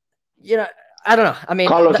 I don't know. I mean,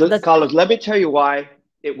 Carlos, let me tell you why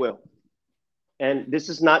it will. And this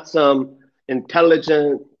is not some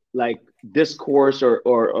intelligent discourse or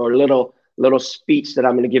little speech that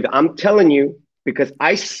I'm going to give. I'm telling you because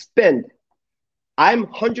I'm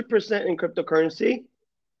 100% in cryptocurrency.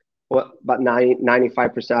 Well, about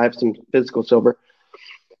 95%. I have some physical silver.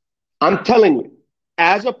 I'm telling you,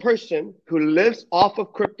 as a person who lives off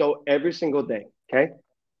of crypto every single day, okay?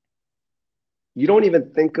 You don't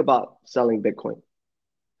even think about selling Bitcoin.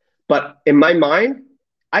 But in my mind,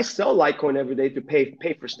 I sell Litecoin every day to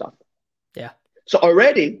pay for stuff. Yeah. So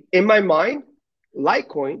already in my mind,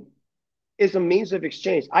 Litecoin is a means of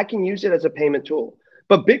exchange. I can use it as a payment tool.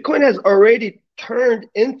 But Bitcoin has already turned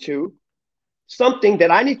into something that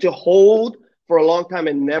I need to hold for a long time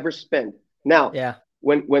and never spend. Now,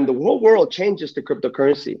 when the whole world changes to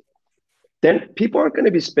cryptocurrency, then people aren't going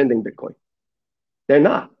to be spending Bitcoin. They're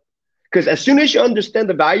not. Because as soon as you understand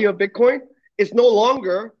the value of Bitcoin, it's no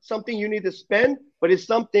longer something you need to spend, but it's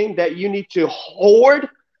something that you need to hold,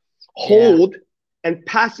 and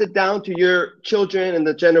pass it down to your children and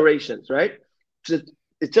the generations, right?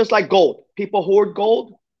 It's just like gold. People hoard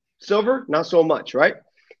gold, silver, not so much, right?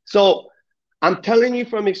 So I'm telling you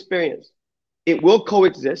from experience, it will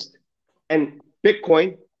coexist, and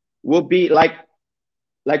Bitcoin will be like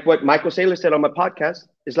what Michael Saylor said on my podcast,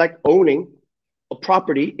 is like owning a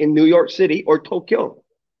property in New York City or Tokyo,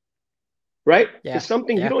 right? Yeah. It's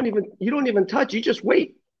something you don't even touch. You just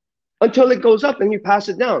wait until it goes up and you pass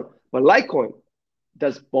it down. But Litecoin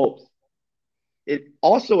does both. It's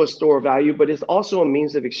also a store of value, but it's also a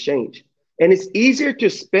means of exchange. And it's easier to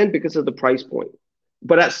spend because of the price point.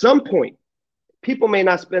 But at some point, people may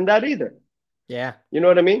not spend that either. Yeah. You know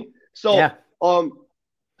what I mean? So,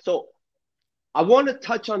 so I want to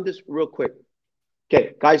touch on this real quick.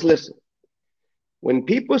 Okay, guys, listen. When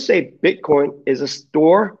people say Bitcoin is a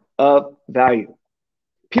store of value,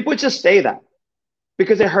 people just say that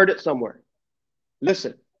because they heard it somewhere.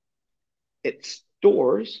 Listen, it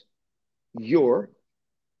stores your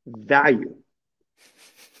value.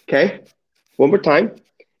 Okay? One more time.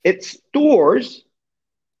 It stores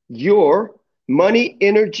your money,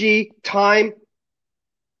 energy, time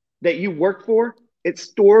that you work for. It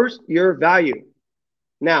stores your value.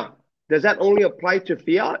 Now, does that only apply to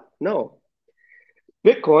fiat? No.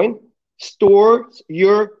 Bitcoin stores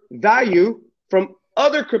your value from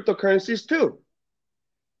other cryptocurrencies too.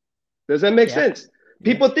 Does that make sense?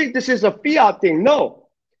 People think this is a fiat thing. No.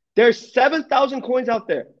 There's 7,000 coins out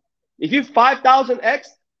there. If you 5,000x,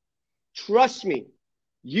 trust me,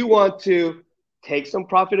 you want to take some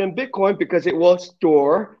profit in Bitcoin because it will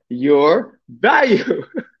store your value.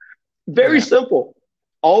 Very simple.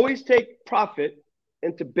 Always take profit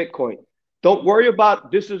into Bitcoin. Don't worry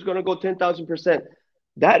about this is going to go 10,000%.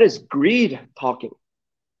 That is greed talking.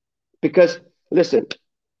 Because listen,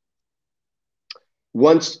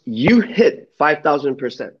 once you hit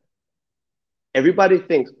 5,000%, everybody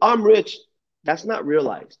thinks, I'm rich. That's not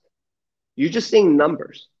realized. You're just seeing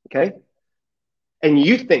numbers, okay? And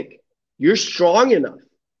you think you're strong enough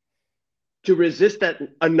to resist that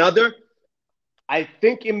another, I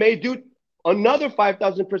think it may do another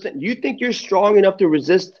 5,000%. You think you're strong enough to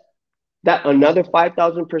resist that another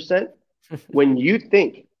 5,000%? When you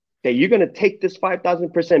think that you're going to take this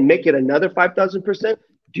 5,000%, make it another 5,000%,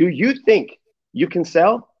 do you think you can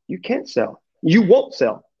sell? You can't sell. You won't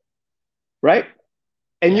sell, right?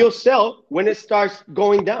 And you'll sell when it starts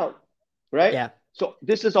going down, right? Yeah. So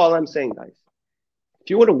this is all I'm saying, guys. If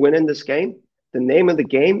you want to win in this game, the name of the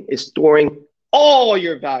game is storing all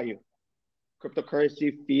your value,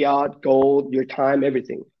 cryptocurrency, fiat, gold, your time,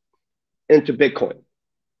 everything, into Bitcoin.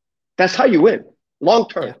 That's how you win long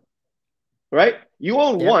term, right? You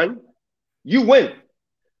own one, you win.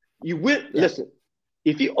 You win. Listen,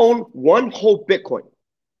 If you own one whole Bitcoin,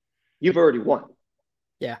 you've already won.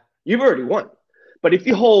 Yeah. You've already won. But if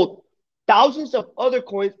you hold thousands of other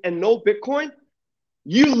coins and no Bitcoin,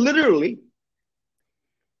 you literally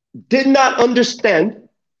did not understand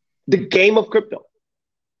the game of crypto.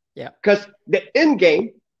 Yeah. Because the end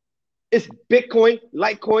game is Bitcoin,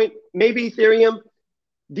 Litecoin, maybe Ethereum,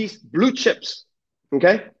 these blue chips.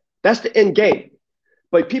 Okay? That's the end game.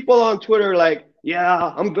 But people on Twitter are like,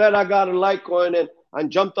 yeah, I'm glad I got a Litecoin and I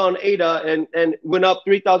jumped on ADA and went up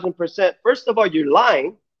 3,000%. First of all, you're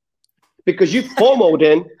lying because you FOMO'd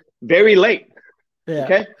in very late. Yeah.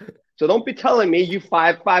 Okay? So don't be telling me you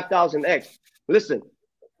 5,000x. Listen,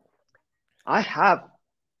 I have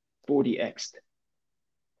 40x.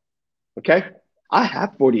 Okay? I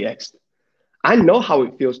have 40x. I know how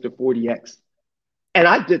it feels to 40x. And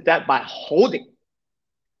I did that by holding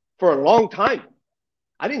for a long time.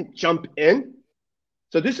 I didn't jump in.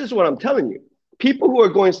 So this is what I'm telling you. People who are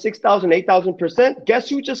going 6,000, 8,000%, guess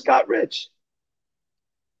who just got rich?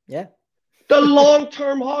 Yeah. The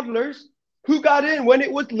long-term hodlers who got in when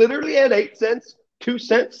it was literally at 8 cents, 2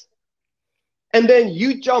 cents. And then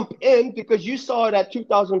you jump in because you saw it at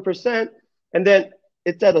 2,000%, and then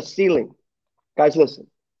it's at a ceiling. Guys, listen.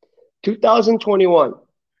 2021,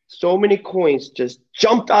 so many coins just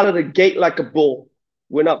jumped out of the gate like a bull,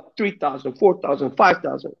 went up 3,000, 4,000,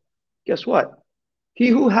 5,000. Guess what? He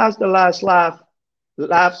who has the last laugh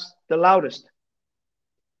laughs the loudest.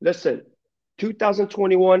 Listen,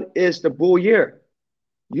 2021 is the bull year.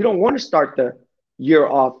 You don't want to start the year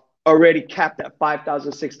off already capped at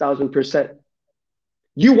 5,000, 6,000%.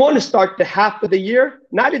 You want to start the half of the year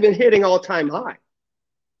not even hitting all-time high.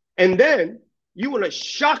 And then you want to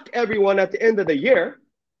shock everyone at the end of the year,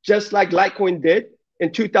 just like Litecoin did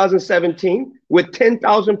in 2017 with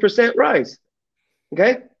 10,000% rise.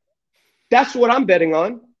 Okay? That's what I'm betting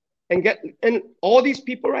on. And all these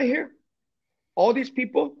people right here, all these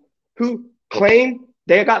people who claim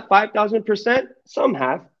they got 5,000%, some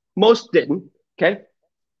have, most didn't. Okay?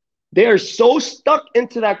 They are so stuck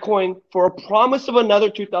into that coin for a promise of another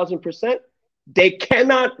 2,000%, they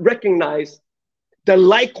cannot recognize the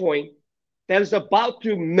Litecoin that is about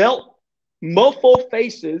to melt mofo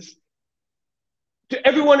faces to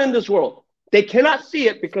everyone in this world. They cannot see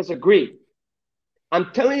it because of greed.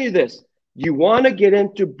 I'm telling you this. You want to get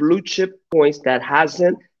into blue chip coins that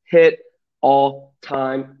hasn't hit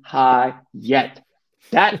all-time high yet.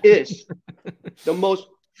 That is the most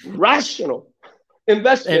rational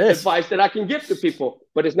investment advice that I can give to people,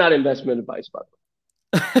 but it's not investment advice, by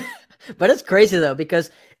the way. But it's crazy though, because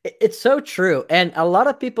it's so true. And a lot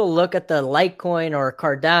of people look at the Litecoin or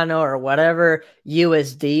Cardano or whatever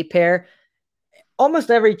USD pair. Almost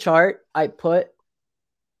every chart I put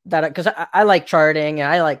that, because I like charting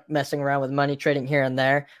and I like messing around with money trading here and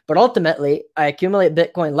there, but ultimately I accumulate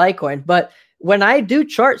Bitcoin, Litecoin. But when I do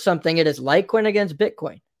chart something, it is Litecoin against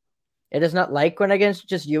Bitcoin. It is not Litecoin against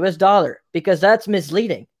just US dollar, because that's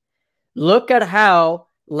misleading. Look at how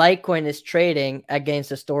Litecoin is trading against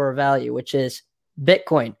the store of value, which is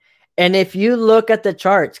Bitcoin. And if you look at the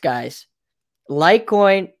charts, guys,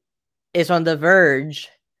 Litecoin is on the verge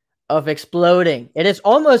of exploding. It is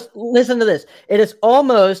almost, listen to this, it is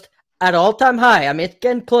almost at all-time high. I mean, it's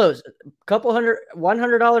getting close. A couple hundred,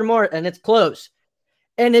 $100 more, and it's close.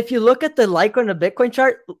 And if you look at the Litecoin to Bitcoin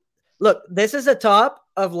chart, look, this is the top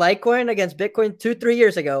of Litecoin against Bitcoin 2-3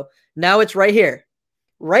 years ago. Now it's right here,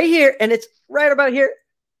 and it's right about here.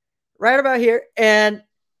 And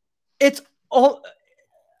it's all,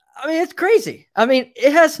 I mean, it's crazy. I mean,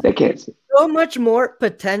 it has so much more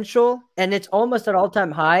potential, and it's almost at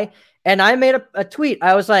all-time high. And I made a tweet.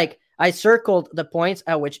 I was like, I circled the points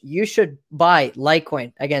at which you should buy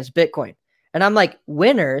Litecoin against Bitcoin. And I'm like,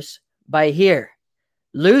 winners buy here,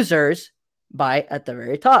 losers buy at the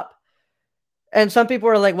very top. And some people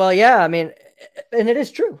are like, well, yeah, I mean, and it is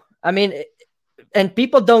true. I mean, and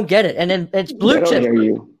people don't get it. And then it's blue chips. They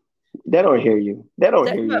don't hear you. They don't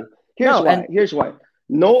hear you. Here's why.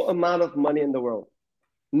 No amount of money in the world,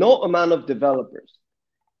 no amount of developers,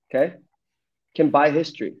 okay, can buy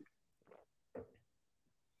history.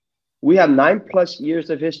 We have 9+ years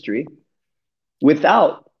of history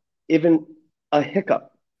without even a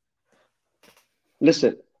hiccup.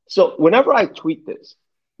 Listen, so whenever I tweet this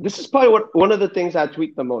is probably one of the things I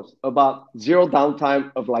tweet the most about zero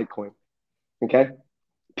downtime of Litecoin, okay?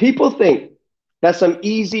 People think that's some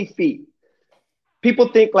easy feat. People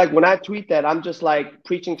think like when I tweet that, I'm just like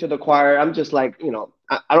preaching to the choir. I'm just like, you know,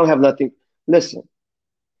 I don't have nothing. Listen,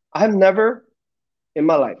 I've never in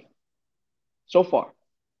my life so far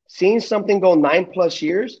seen something go 9+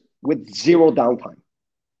 years with zero downtime.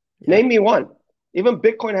 Yeah. Name me one. Even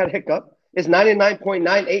Bitcoin had hiccup. is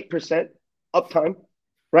 99.98% uptime,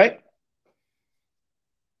 right?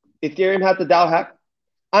 Ethereum had the DAO hack.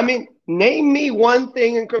 I mean, name me one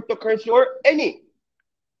thing in cryptocurrency or any.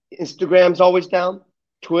 Instagram's always down.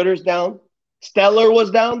 Twitter's down. Stellar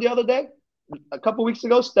was down the other day. A couple weeks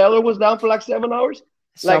ago, Stellar was down for like 7 hours.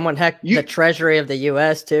 Someone hacked the treasury of the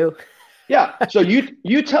US too. Yeah. So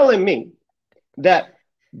you telling me that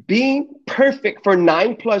being perfect for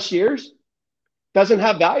 9+ years doesn't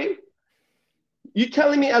have value? You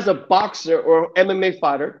telling me as a boxer or MMA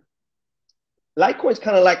fighter, Litecoin's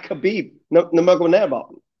kind of like Khabib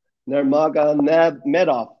Nurmagomedov.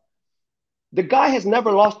 The guy has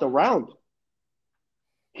never lost a round.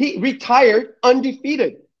 He retired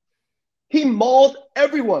undefeated. He mauled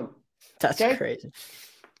everyone. That's crazy.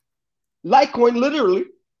 Litecoin literally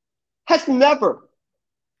has never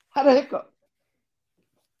had a hiccup.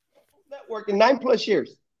 Network in 9+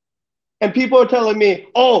 years. And people are telling me,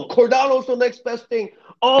 oh, Cardano's the next best thing.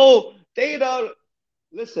 Oh, data.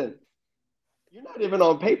 Listen, you're not even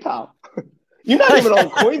on PayPal. You're not even on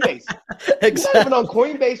Coinbase. Exactly. You're not even on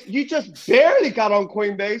Coinbase. You just barely got on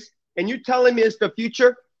Coinbase, and you're telling me it's the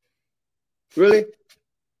future? Really?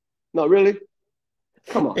 No, really?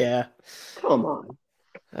 Come on. Yeah. Come on.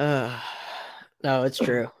 No, it's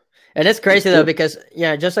true. And it's crazy, though, because,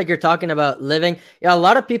 just like you're talking about living, a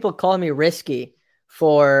lot of people call me risky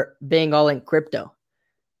for being all in crypto.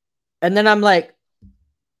 And then I'm like,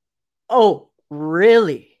 oh,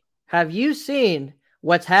 really? Have you seen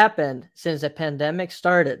what's happened since the pandemic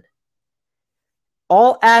started?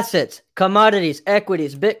 All assets, commodities,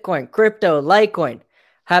 equities, Bitcoin, crypto, Litecoin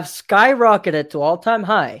have skyrocketed to all-time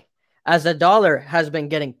high as the dollar has been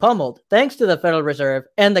getting pummeled thanks to the Federal Reserve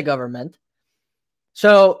and the government.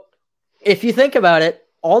 So if you think about it,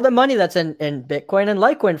 all the money that's in Bitcoin and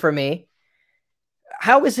Litecoin for me,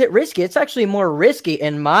 how is it risky? It's actually more risky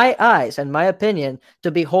in my eyes, in my opinion, to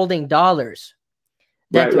be holding dollars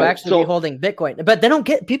than to actually be holding Bitcoin. But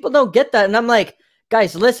people don't get that. And I'm like,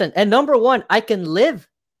 guys, listen. And number one, I can live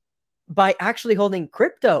by actually holding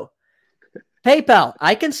crypto. PayPal,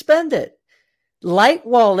 I can spend it. Light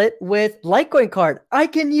Wallet with Litecoin card, I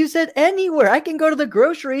can use it anywhere. I can go to the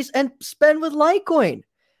groceries and spend with Litecoin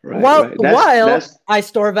while I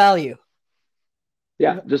store value.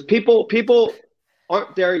 Yeah, just people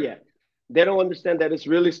aren't there yet. They don't understand that it's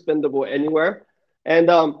really spendable anywhere. And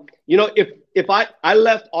if I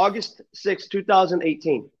left August 6,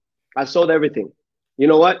 2018, I sold everything. You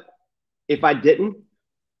know what? If I didn't,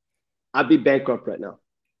 I'd be bankrupt right now.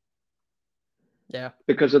 Yeah.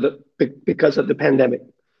 Because of the pandemic.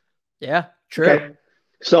 Yeah, true. Okay?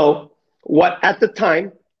 So what at the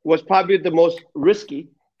time was probably the most risky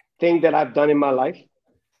thing that I've done in my life,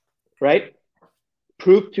 right?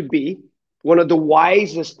 Proved to be one of the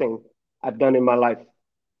wisest things I've done in my life.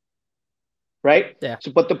 Right? Yeah.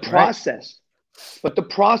 So, but the process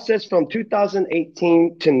from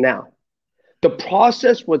 2018 to now, the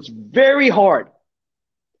process was very hard.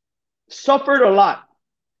 Suffered a lot.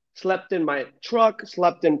 Slept in my truck,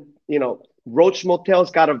 slept in, Roach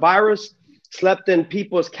motels, got a virus, slept in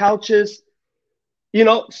people's couches,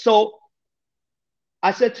 so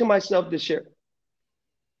I said to myself this year,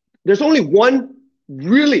 there's only one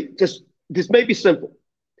really, this may be simple.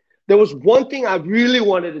 There was one thing I really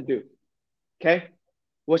wanted to do, okay,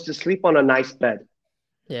 was to sleep on a nice bed.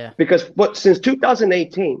 Yeah. Because since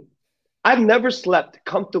 2018, I've never slept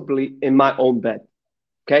comfortably in my own bed,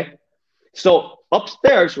 okay? So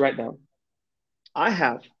upstairs right now, I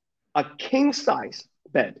have a king-size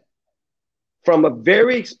bed from a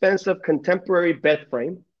very expensive contemporary bed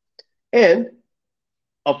frame and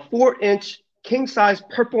a 4-inch king-size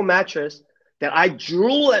purple mattress that I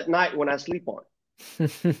drool at night when I sleep on.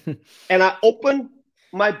 And I open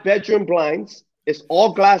my bedroom blinds. It's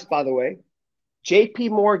all glass, by the way.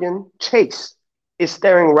 JP Morgan Chase is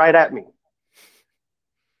staring right at me.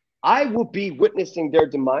 I will be witnessing their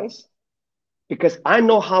demise because I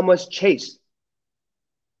know how much Chase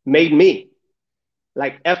made me,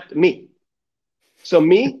 like effed me. So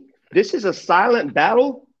this is a silent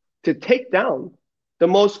battle to take down the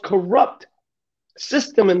most corrupt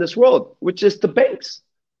system in this world, which is the banks,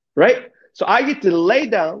 right? So I get to lay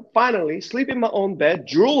down, finally, sleep in my own bed,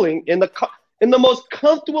 drooling in the most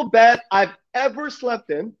comfortable bed I've ever slept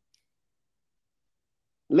in,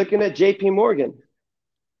 looking at JP Morgan,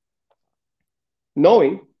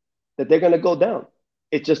 knowing that they're going to go down.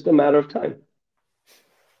 It's just a matter of time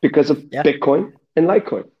because of Bitcoin and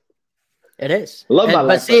Litecoin. It is. I love my life.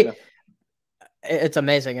 But see, right now. It's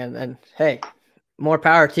amazing. And hey, more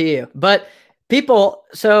power to you. But people,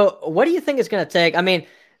 so what do you think it's going to take? I mean,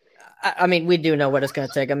 we do know what it's going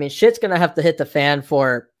to take. I mean, shit's going to have to hit the fan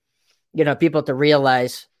for people to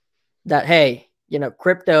realize that, hey,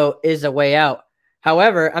 crypto is a way out.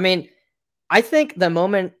 However, I mean, I think the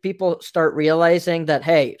moment people start realizing that,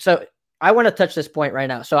 hey, so I want to touch this point right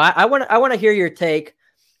now. So I want to hear your take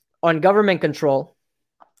on government control,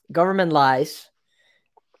 government lies,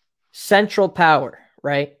 central power,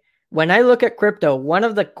 right? When I look at crypto, one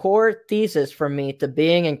of the core theses for me to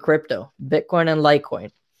being in crypto, Bitcoin and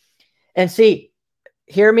Litecoin, and see,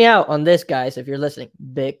 hear me out on this, guys, if you're listening,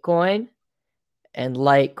 Bitcoin and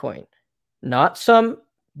Litecoin, not some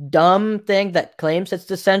dumb thing that claims it's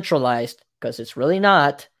decentralized, because it's really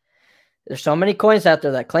not. There's so many coins out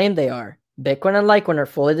there that claim they are. Bitcoin and Litecoin are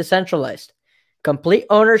fully decentralized. Complete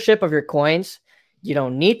ownership of your coins. You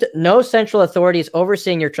don't need no central authorities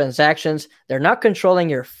overseeing your transactions. They're not controlling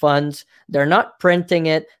your funds. They're not printing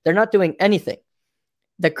it. They're not doing anything.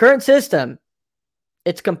 The current system,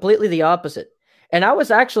 it's completely the opposite. And I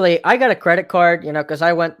got a credit card, because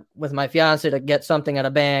I went with my fiance to get something at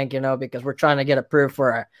a bank, because we're trying to get approved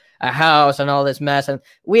for a house and all this mess. And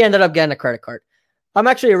we ended up getting a credit card. I'm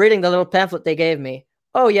actually reading the little pamphlet they gave me.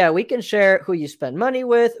 Oh, yeah, we can share who you spend money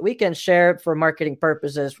with. We can share for marketing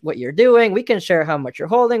purposes what you're doing. We can share how much you're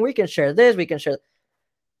holding. We can share this. We can share.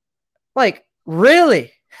 Like,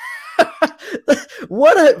 really?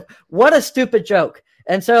 What a stupid joke.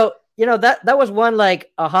 And so, that was one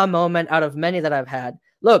like aha moment out of many that I've had.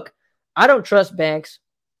 Look, I don't trust banks.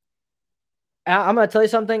 I'm going to tell you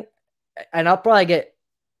something, and I'll probably get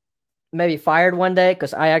maybe fired one day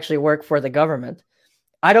because I actually work for the government.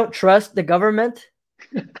 I don't trust the government.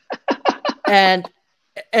 and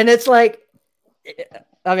it's like,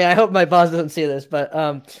 I mean, I hope my boss doesn't see this, but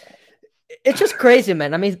it's just crazy,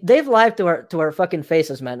 man. I mean, they've lied to our fucking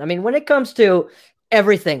faces, man. I mean, when it comes to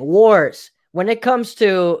everything, wars, when it comes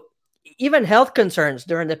to even health concerns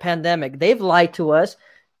during the pandemic, they've lied to us.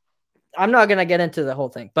 I'm not going to get into the whole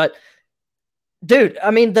thing, but dude, I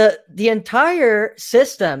mean, the entire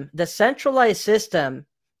system, the centralized system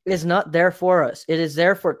is not there for us. It is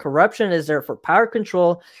there for corruption, it is there for power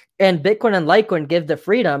control, and Bitcoin and Litecoin give the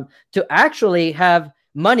freedom to actually have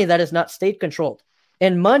money that is not state controlled.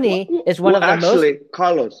 And money is one of the most.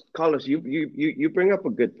 Carlos, you bring up a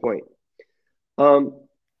good point.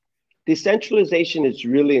 Decentralization is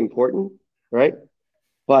really important, right?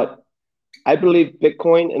 But I believe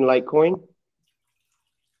Bitcoin and Litecoin,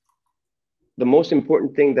 the most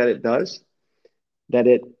important thing that it does, that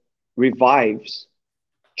it revives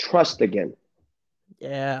trust again.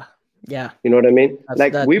 Yeah. You know what I mean?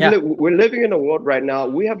 We're living in a world right now.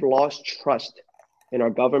 We have lost trust in our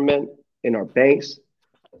government, in our banks,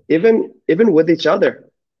 even with each other.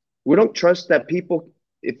 We don't trust that people,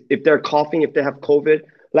 if they're coughing, if they have COVID.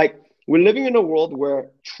 Like, we're living in a world where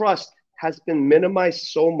trust has been minimized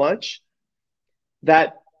so much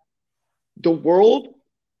that the world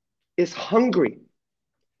is hungry,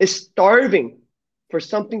 is starving for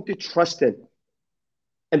something to trust in.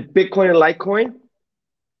 And Bitcoin and Litecoin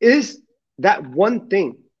is that one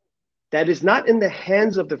thing that is not in the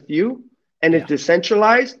hands of the few, and it's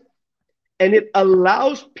decentralized, and it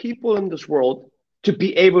allows people in this world to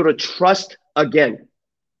be able to trust again.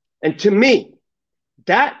 And to me,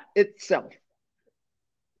 that itself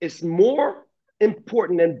is more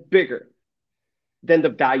important and bigger than the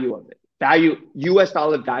value of it. US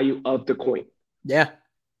dollar value of the coin. Yeah,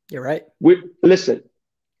 you're right. Listen,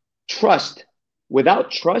 trust.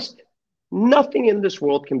 Without trust, nothing in this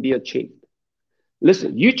world can be achieved.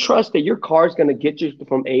 Listen, you trust that your car is going to get you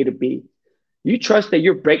from A to B. You trust that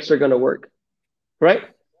your brakes are going to work, right?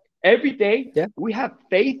 Every day, we have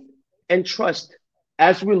faith and trust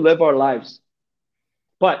as we live our lives.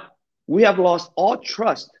 But we have lost all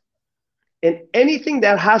trust in anything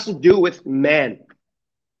that has to do with man.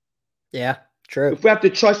 Yeah, true. If we have to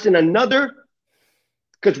trust in another,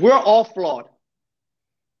 because we're all flawed.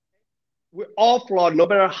 We're all flawed, no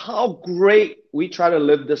matter how great we try to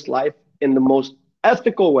live this life in the most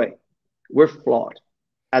ethical way. We're flawed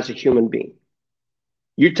as a human being.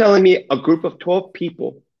 You're telling me a group of 12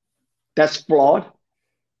 people that's flawed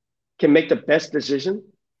can make the best decision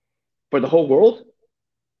for the whole world?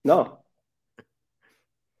 No.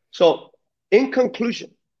 So, in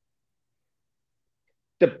conclusion,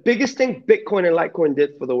 the biggest thing Bitcoin and Litecoin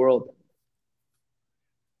did for the world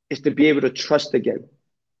is to be able to trust again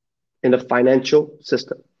in the financial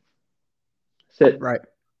system. That's it.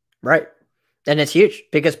 Right. And it's huge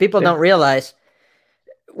because people don't realize,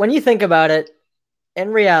 when you think about it, in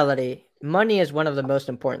reality, money is one of the most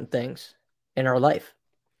important things in our life.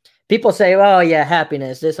 People say, oh yeah,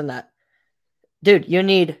 happiness, this and that. Dude, you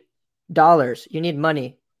need dollars. You need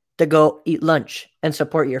money to go eat lunch and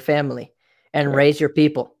support your family and raise your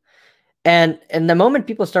people. And the moment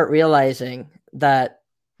people start realizing that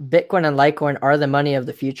Bitcoin and Litecoin are the money of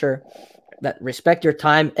the future, that respect your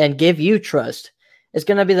time and give you trust, it's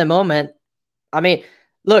going to be the moment. I mean,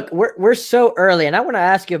 look, we're so early, and I want to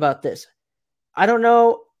ask you about this. I don't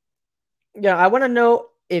know. I want to know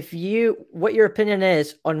what your opinion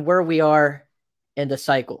is on where we are in the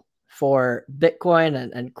cycle for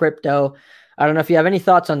Bitcoin and crypto. I don't know if you have any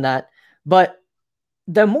thoughts on that, but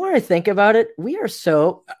the more I think about it,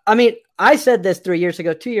 I mean, I said this 3 years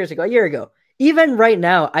ago, 2 years ago, a year ago. Even right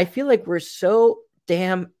now, I feel like we're so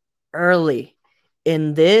damn early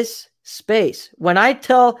in this space. When I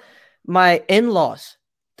tell my in-laws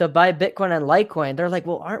to buy Bitcoin and Litecoin, they're like,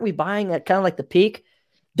 well, aren't we buying at kind of like the peak?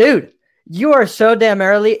 Dude, you are so damn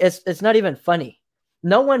early. It's not even funny.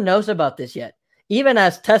 No one knows about this yet. Even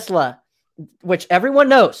as Tesla, which everyone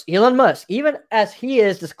knows, Elon Musk, even as he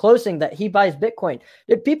is disclosing that he buys Bitcoin,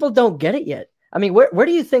 people don't get it yet. I mean, where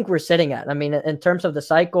do you think we're sitting at? I mean, in terms of the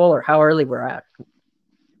cycle or how early we're at?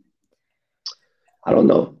 I don't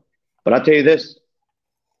know. But I'll tell you this,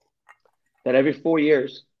 that every 4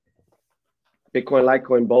 years, Bitcoin,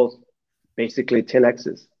 Litecoin, both basically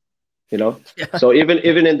 10Xs, you know? Yeah. So even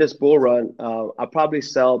in this bull run, I'll probably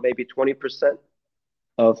sell maybe 20%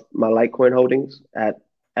 of my Litecoin holdings at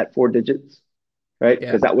 4 digits, right?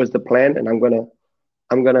 Because that was the plan, and I'm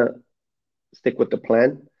gonna stick with the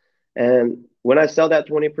plan. And when I sell that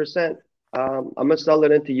 20%, I'm gonna sell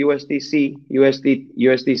it into USDC,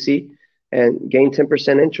 and gain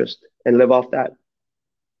 10% interest and live off that.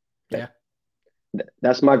 Yeah.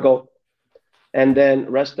 That's my goal. And then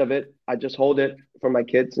rest of it, I just hold it for my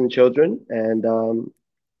kids and children, and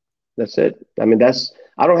that's it. I mean,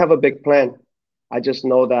 I don't have a big plan. I just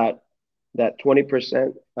know that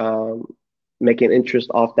 20%, making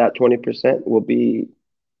interest off that 20% will be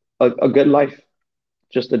a good life,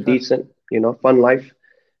 just a decent, fun life,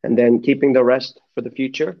 and then keeping the rest for the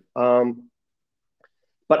future.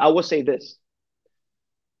 But I will say this.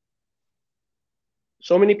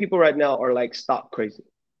 So many people right now are like stock crazy.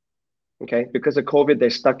 Okay. Because of COVID, they're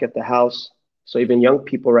stuck at the house. So even young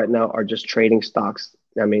people right now are just trading stocks.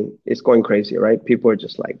 I mean, it's going crazy, right? People are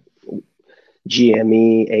just like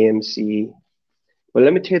GME, AMC. But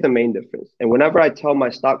let me tell you the main difference. And whenever I tell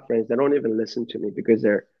my stock friends, they don't even listen to me because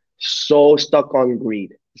they're so stuck on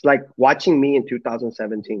greed. It's like watching me in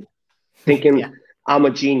 2017, thinking Yeah. I'm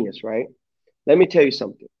a genius, right? Let me tell you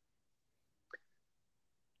something.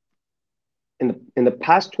 In the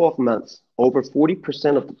past 12 months, over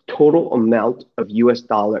 40% of the total amount of US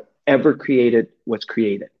dollar ever created was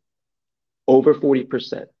created. Over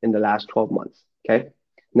 40% in the last 12 months. Okay.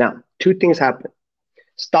 Now, two things happen.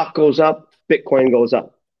 Stock goes up, Bitcoin goes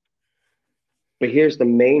up. But here's the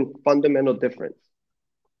main fundamental difference.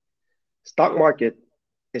 Stock market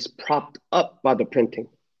is propped up by the printing.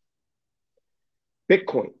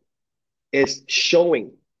 Bitcoin is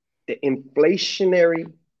showing the inflationary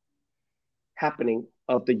happening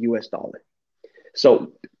of the US dollar.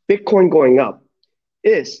 So Bitcoin going up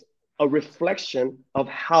is a reflection of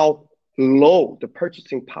how low the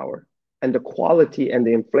purchasing power and the quality and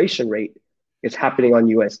the inflation rate is happening on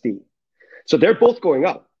USD. So they're both going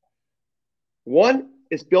up. One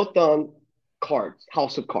is built on cards,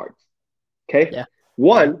 house of cards. Okay. Yeah.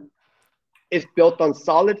 One is built on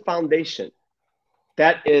solid foundation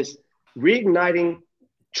that is reigniting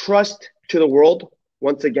trust to the world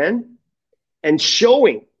once again and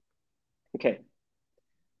showing, okay,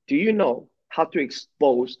 do you know how to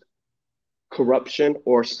expose corruption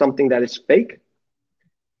or something that is fake?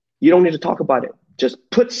 You don't need to talk about it. Just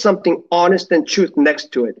put something honest and truth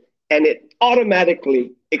next to it, and it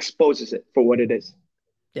automatically exposes it for what it is.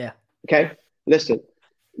 Yeah. Okay? Listen,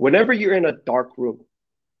 whenever you're in a dark room,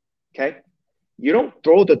 okay, you don't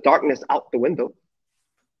throw the darkness out the window.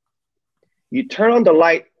 You turn on the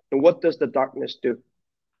light, and what does the darkness do?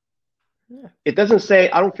 Yeah. It doesn't say,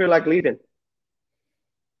 I don't feel like leaving.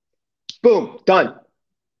 Boom, done.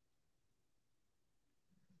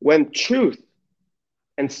 When truth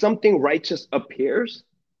and something righteous appears,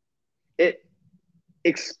 it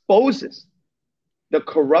exposes the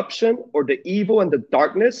corruption or the evil and the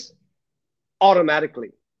darkness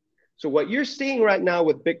automatically. So what you're seeing right now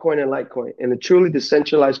with Bitcoin and Litecoin in a truly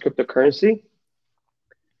decentralized cryptocurrency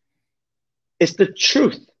is the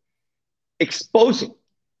truth exposing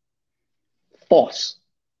false,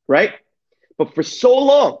 right? But for so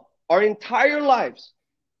long, our entire lives,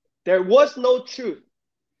 there was no truth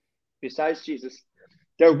besides Jesus.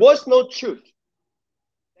 There was no truth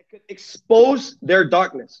that could expose their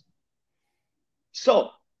darkness.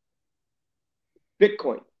 So,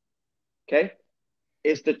 Bitcoin, okay,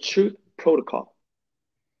 is the truth protocol.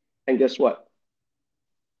 And guess what?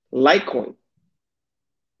 Litecoin,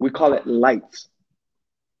 we call it lights.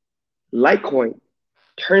 Litecoin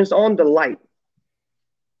turns on the light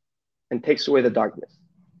and takes away the darkness,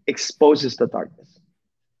 exposes the darkness.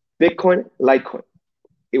 Bitcoin, Litecoin,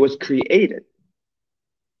 it was created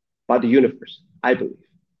by the universe, I believe,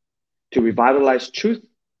 to revitalize truth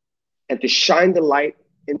and to shine the light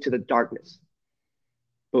into the darkness.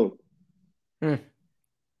 Boom.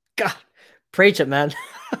 God, preach it, man.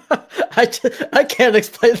 I can't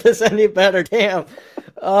explain this any better. Damn.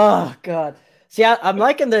 Oh, God. See, I'm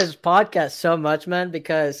liking this podcast so much, man,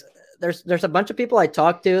 because there's a bunch of people I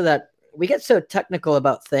talk to that we get so technical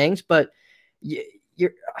about things, but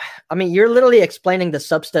you're literally explaining the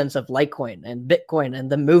substance of Litecoin and Bitcoin and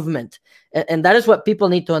the movement. And that is what people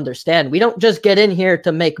need to understand. We don't just get in here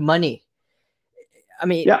to make money. I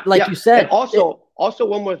mean, you said. And also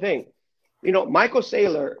one more thing. You know, Michael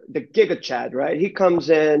Saylor, the Giga Chad, right? He comes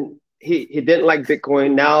in, he didn't like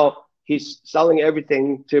Bitcoin. Now he's selling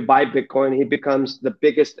everything to buy Bitcoin. He becomes the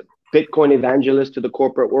biggest Bitcoin evangelist to the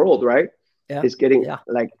corporate world, right? Yeah. He's getting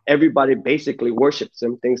like everybody basically worships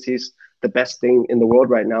him, thinks he's the best thing in the world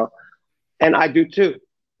right now. And I do too.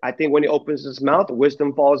 I think when he opens his mouth,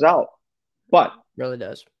 wisdom falls out. But really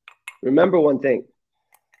does. Remember one thing.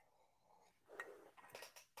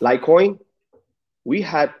 Litecoin, we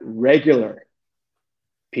had regular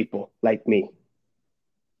people like me.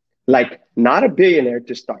 Like not a billionaire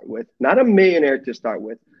to start with, not a millionaire to start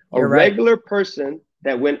with, a regular person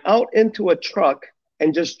that went out into a truck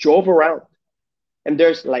and just drove around. And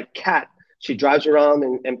there's like Kat, she drives around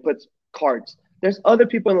and puts cards. There's other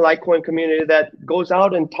people in the Litecoin community that goes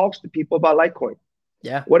out and talks to people about Litecoin.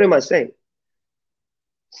 Yeah. What am I saying?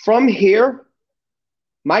 From here,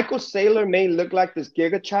 Michael Saylor may look like this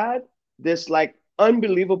Giga Chad, this like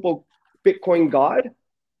unbelievable Bitcoin god.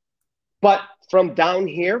 But from down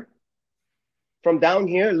here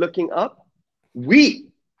looking up, we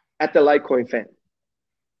at the Litecoin fan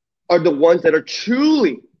are the ones that are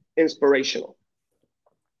truly inspirational.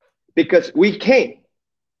 Because we came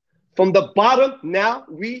from the bottom, now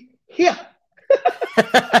we here.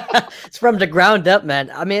 It's from the ground up, man.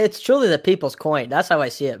 I mean, it's truly the people's coin. That's how I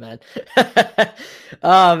see it, man.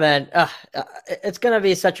 Oh, man. It's going to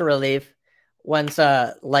be such a relief once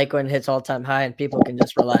Litecoin hits all-time high and people can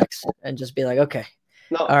just relax and just be like, okay.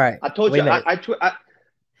 No, all right. I told you.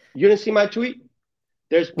 You didn't see my tweet?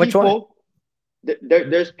 There's people. Which one?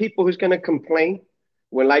 There's people who's going to complain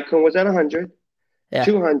when Litecoin was at 100,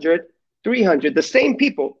 200, 300. The same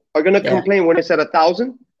people are going to complain when it's at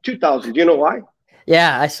 1,000, 2,000. Do you know why?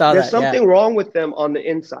 Yeah, I saw There's something wrong with them on the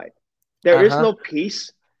inside. There is no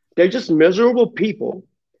peace. They're just miserable people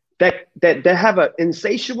that have an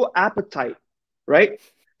insatiable appetite, right?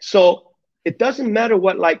 So it doesn't matter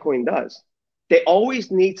what Litecoin does. They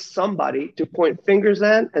always need somebody to point fingers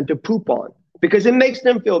at and to poop on because it makes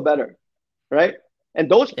them feel better, right? And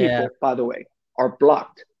those people, by the way, are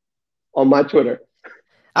blocked on my Twitter.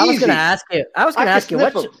 I was going to ask you,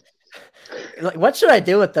 what should I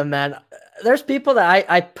do with them, man? There's people that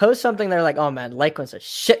I post something, they're like, oh, man, Litecoin's a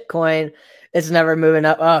shit coin. It's never moving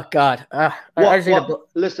up. Oh, God.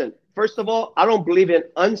 Listen, first of all, I don't believe in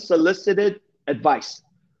unsolicited advice.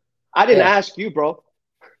 I didn't ask you, bro.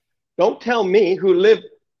 Don't tell me who lived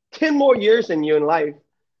 10 more years than you in life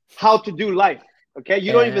how to do life, okay?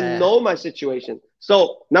 You don't even know my situation.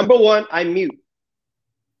 So, number one, I mute.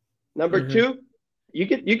 Number two, you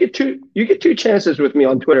get two chances with me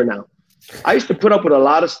on Twitter now. I used to put up with a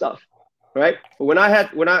lot of stuff, right? But when I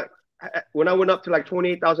went up to like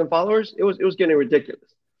 28,000 followers, it was getting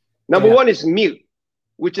ridiculous. Number one is mute,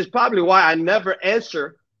 which is probably why I never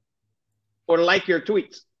answer or like your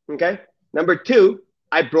tweets, okay? Number two,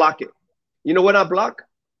 I block it. You know what I block?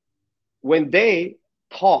 When they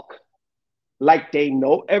talk like they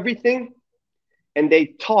know everything and they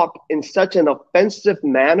talk in such an offensive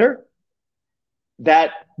manner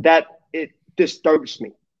that it disturbs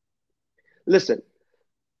me. Listen,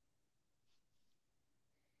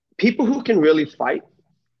 people who can really fight,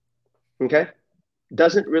 okay,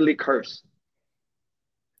 doesn't really curse.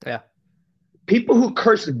 Yeah. People who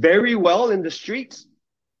curse very well in the streets,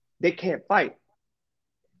 they can't fight.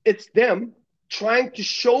 It's them trying to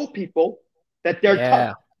show people that they're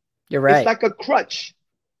tough. You're right. It's like a crutch,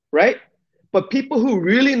 right? But people who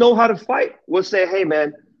really know how to fight will say, hey,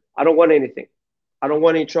 man, I don't want anything. I don't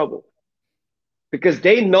want any trouble. Because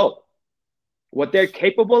they know what they're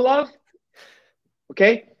capable of,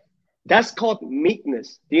 okay? That's called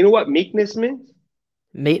meekness. Do you know what meekness means?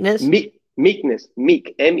 Meekness? Meekness.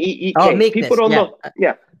 Meek. M-E-E-K. Oh, meekness. People don't know.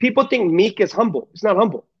 Yeah. People think meek is humble. It's not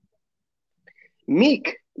humble.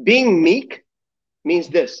 Being meek means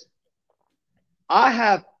this. I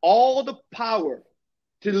have all the power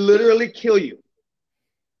to literally kill you,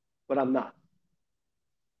 but I'm not.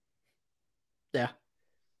 Yeah.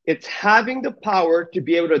 It's having the power to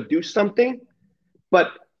be able to do something,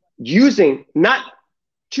 but choosing not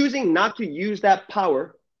to use that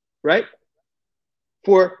power, right?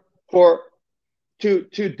 To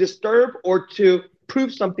disturb or to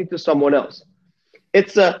prove something to someone else.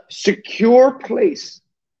 It's a secure place.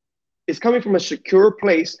 It's coming from a secure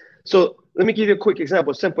place. So let me give you a quick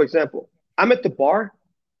example, a simple example. I'm at the bar.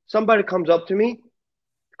 Somebody comes up to me,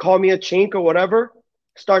 call me a chink or whatever,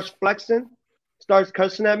 starts flexing, starts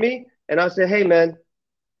cussing at me, and I say, hey, man,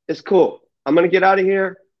 it's cool. I'm going to get out of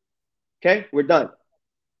here. Okay, we're done.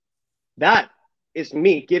 That is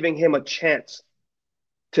me giving him a chance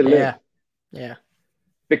to live. Yeah.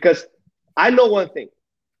 Because I know one thing.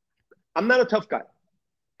 I'm not a tough guy.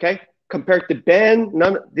 Okay? Compared to Ben,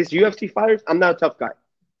 none of these UFC fighters, I'm not a tough guy.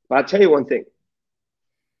 But I'll tell you one thing.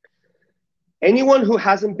 Anyone who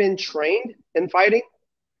hasn't been trained in fighting,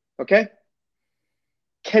 okay,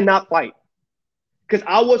 cannot fight. Because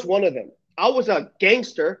I was one of them. I was a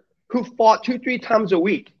gangster who fought 2-3 times a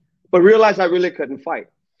week, but realized I really couldn't fight.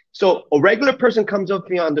 So a regular person comes up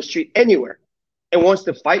to me on the street anywhere and wants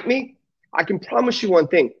to fight me, I can promise you one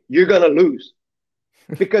thing, you're going to lose.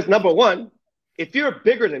 Because number one, if you're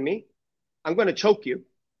bigger than me, I'm going to choke you,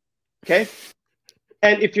 okay?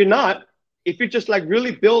 And if you're not, if you're just like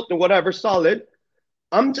really built and whatever, solid,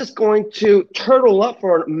 I'm just going to turtle up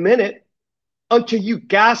for a minute until you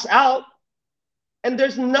gas out, and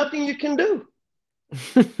there's nothing you can do.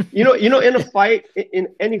 You know, in a fight, in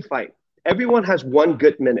any fight, everyone has one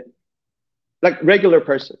good minute, like regular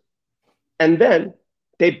person. And then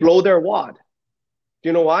they blow their wad. Do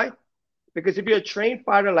you know why? Because if you're a trained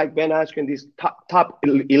fighter like Ben Askren, these top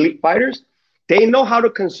elite fighters, they know how to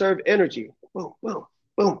conserve energy. Boom, boom,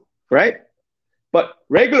 boom, right? But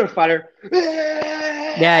regular fighter,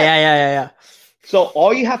 Yeah. So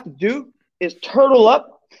all you have to do is turtle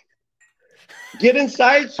up, get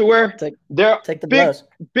inside so where Take their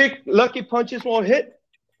big lucky punches won't hit,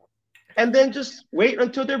 and then just wait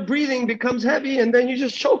until their breathing becomes heavy, and then you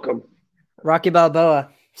just choke them. Rocky Balboa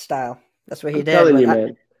style. That's what he did. Telling you,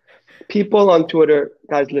 man. People on Twitter,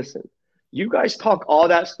 guys, listen. You guys talk all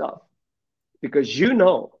that stuff because you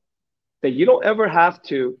know that you don't ever have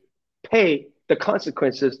to pay the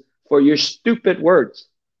consequences for your stupid words.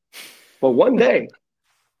 But one day,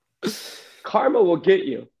 karma will get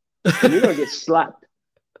you, and you're going to get slapped.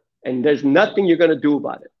 And there's nothing you're going to do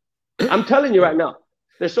about it. I'm telling you right now,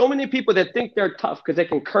 there's so many people that think they're tough because they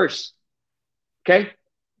can curse. Okay?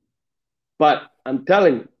 But I'm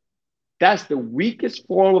telling you, that's the weakest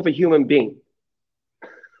form of a human being.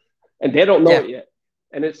 And they don't know it yet.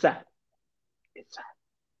 And it's sad. It's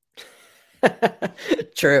sad.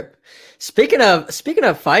 True. Speaking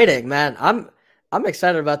of fighting, man, I'm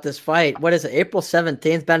excited about this fight. What is it? April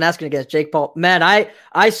 17th, Ben Askren against Jake Paul. Man,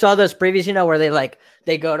 I saw those previews, where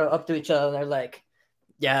they go up to each other and they're like,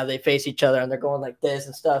 yeah, they face each other and they're going like this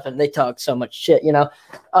and stuff, and they talk so much shit,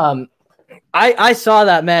 I saw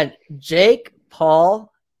that, man. Jake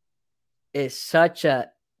Paul is such a,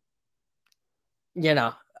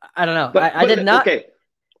 I don't know. But I did not. Okay,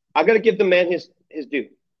 I got to give the man his due.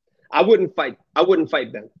 I wouldn't fight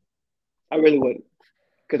Ben. I really wouldn't,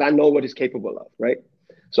 because I know what he's capable of, right?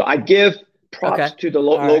 So I give props to the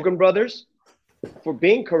Logan brothers for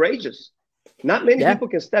being courageous. Not many people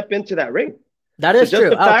can step into that ring. That is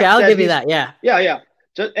true. Okay, I'll give you that. Yeah. Yeah.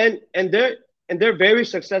 And they're very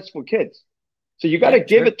successful kids. So you got to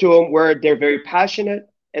give it to them where they're very passionate,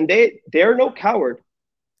 and they're no coward.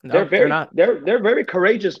 No, they're not. They're very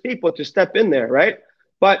courageous people to step in there, right?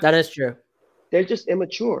 But that is true. They're just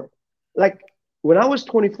immature. Like when I was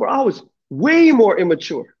 24, I was way more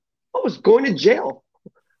immature. I was going to jail.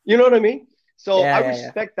 You know what I mean? So I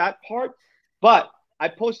respect that part. But I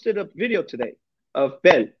posted a video today of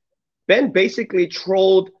Ben. Ben basically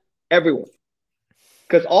trolled everyone,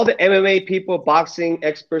 because all the MMA people, boxing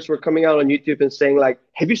experts were coming out on YouTube and saying, like,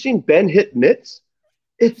 have you seen Ben hit mitts?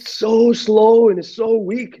 It's so slow and it's so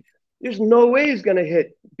weak. There's no way he's going to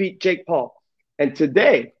beat Jake Paul. And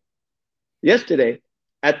yesterday,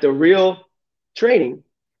 at the real training,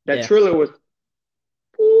 that Triller was,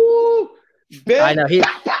 ooh, Ben. I know.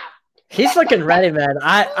 He's looking ready, man.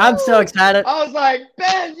 I'm so excited. I was like,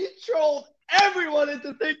 Ben, you trolled everyone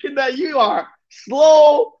into thinking that you are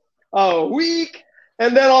slow, weak.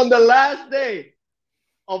 And then on the last day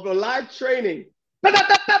of the live training,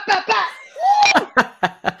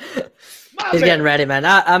 he's getting ready, man.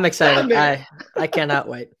 I'm excited. I cannot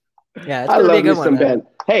wait. Yeah, it's I gonna love be a good you some one, Ben.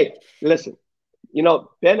 Hey, listen,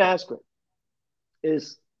 Ben Askren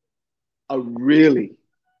is a really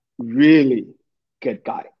really good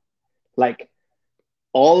guy. Like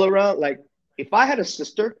all around, like if I had a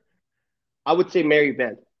sister, I would say Mary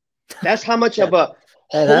Ben. That's how much Yeah. of a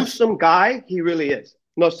Hey, that's wholesome guy he really is.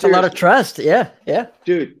 No, a lot of seriously, trust. Yeah. Yeah.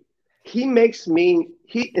 dude, he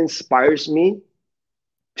inspires me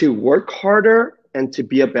to work harder and to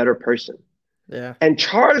be a better person. Yeah. And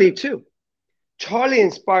Charlie too. Charlie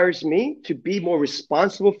inspires me to be more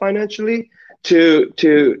responsible financially, to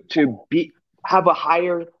be have a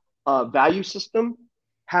higher value system,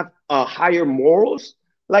 have higher morals.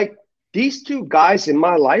 Like these two guys in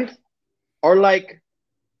my life are like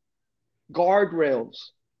guardrails.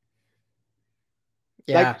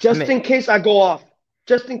 Yeah. Like I mean, just in case I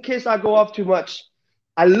go off too much,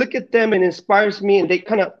 I look at them and it inspires me, and they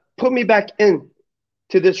kind of put me back in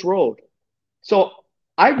to this road. So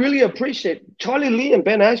I really appreciate Charlie Lee and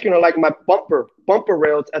Ben Askren are like my bumper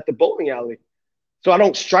rails at the bowling alley. So I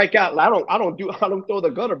don't strike out. I don't throw the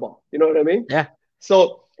gutter ball. You know what I mean? yeah.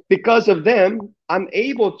 So because of them, I'm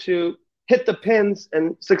able to hit the pins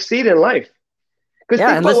and succeed in life. Because Yeah.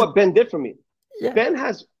 think And about listen, what Ben did for me. yeah. Ben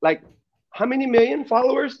has like how many million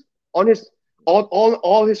followers on his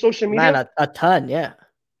all his social Man, media, a ton. Yeah.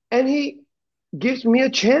 and he gives me a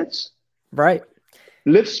chance, Right.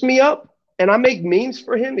 lifts me up, and I make memes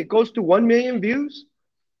for him. It goes to 1 million views.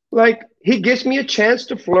 Like he gives me a chance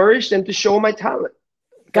to flourish and to show my talent,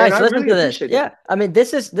 and Guys, I listen really to this. appreciate it. Yeah. I mean,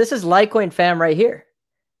 this is Litecoin fam right here.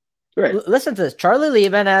 Right. Listen to this. Charlie Lee,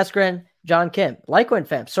 Ben Askren, John Kim, Litecoin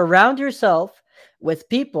fam. Surround yourself with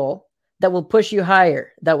people that will push you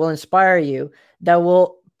higher, that will inspire you, that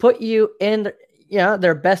will put you in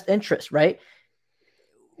their best interest, right?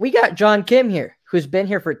 We got John Kim here, who's been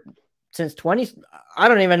here since 20. I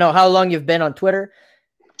don't even know how long you've been on Twitter.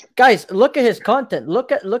 Guys, look at his content.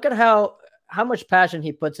 Look at how much passion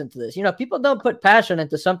he puts into this. People don't put passion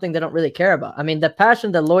into something they don't really care about. I mean, the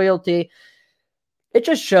passion, the loyalty, it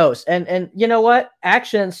just shows. And you know what?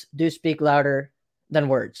 Actions do speak louder than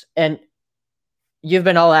words. And you've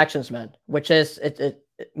been all actions, man, which is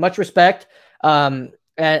much respect. And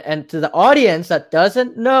to the audience that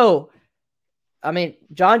doesn't know, I mean,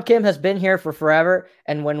 John Kim has been here for forever.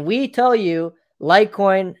 And when we tell you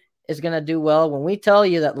Litecoin is going to do well, when we tell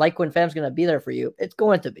you that Litecoin fam is going to be there for you, it's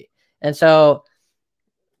going to be. And so,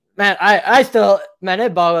 man, I still, man,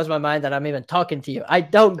 it boggles my mind that I'm even talking to you. I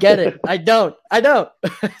don't get it. I don't.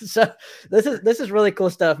 So this is really cool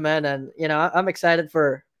stuff, man. And, I'm excited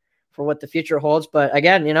for what the future holds. But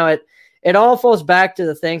again, it all falls back to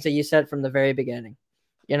the things that you said from the very beginning.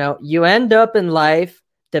 You end up in life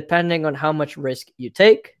depending on how much risk you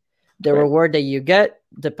take. The reward that you get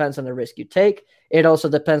depends on the risk you take. It also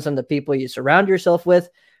depends on the people you surround yourself with.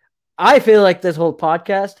 I feel like this whole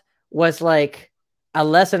podcast was like a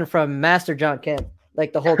lesson from Master John Kim,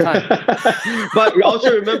 like the whole time. But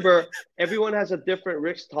also remember, everyone has a different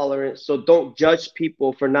risk tolerance. So don't judge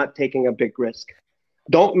people for not taking a big risk.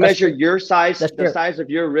 Don't measure your size, the size of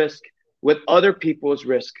your risk with other people's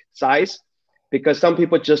risk size, because some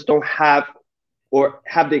people just don't have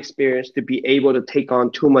the experience to be able to take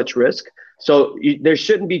on too much risk. So there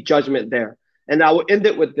shouldn't be judgment there. And I will end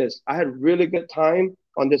it with this. I had really good time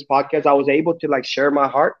on this podcast. I was able to like share my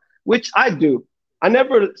heart, which I do. I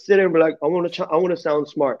never sit there and be like, I want to sound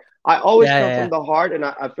smart. I always come from the heart, and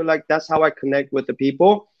I feel like that's how I connect with the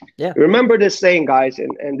people. Yeah. Remember this saying, guys,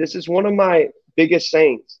 and this is one of my biggest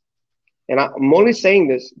sayings. And I'm only saying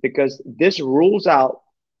this because this rules out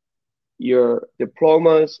your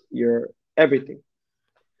diplomas, your everything.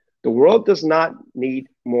 The world does not need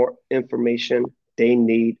more information. They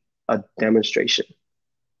need a demonstration.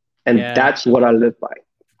 And that's what I live by.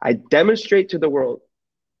 I demonstrate to the world,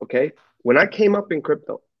 okay? When I came up in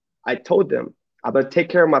crypto, I told them, I'm going to take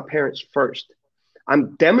care of my parents first.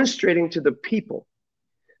 I'm demonstrating to the people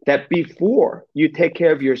that before you take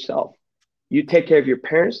care of yourself, you take care of your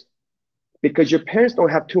parents, because your parents don't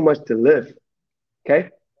have too much to live, okay?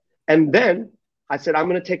 And then I said, I'm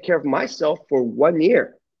going to take care of myself for 1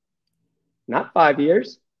 year, not 5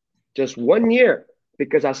 years, just 1 year,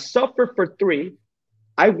 because I suffered for 3.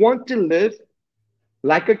 I want to live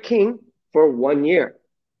like a king for 1 year,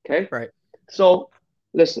 okay? Right. So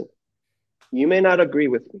listen, you may not agree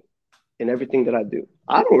with me in everything that I do.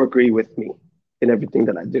 I don't agree with me in everything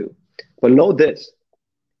that I do, but know this,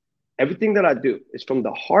 everything that I do is from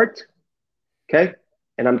the heart, okay?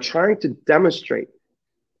 And I'm trying to demonstrate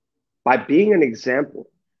by being an example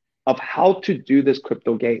of how to do this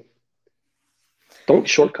crypto game. Don't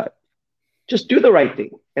shortcut. Just do the right thing.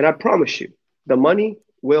 And I promise you, the money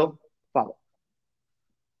will follow.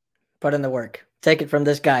 Put in the work. Take it from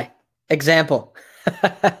this guy. Example.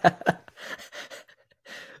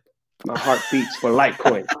 My heart beats for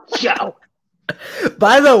Litecoin. Ciao.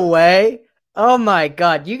 By the way, oh my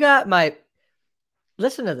God,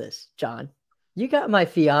 listen to this, John. You got my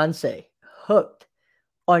fiance hooked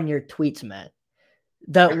on your tweets, man.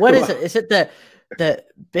 What is it? Is it the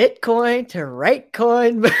Bitcoin to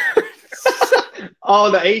Rightcoin? Oh,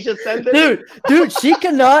 the Asia sender? Dude, she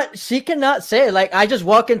cannot say it. Like, I just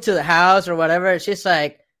walk into the house or whatever, and she's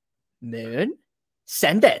like, Moon,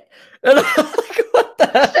 send it. And I'm like, what the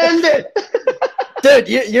heck? Send it.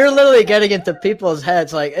 Dude, you're literally getting into people's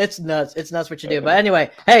heads. Like, it's nuts. It's nuts what you do. But anyway,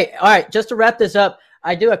 hey, all right, just to wrap this up,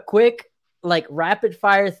 I do a quick, like, rapid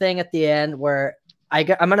fire thing at the end where I'm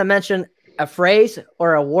going to mention a phrase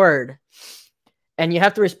or a word, and you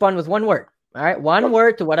have to respond with one word. All right, one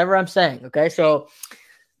word to whatever I'm saying. Okay, so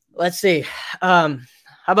let's see. How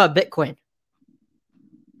about Bitcoin?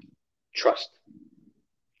 Trust.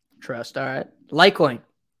 All right. Litecoin.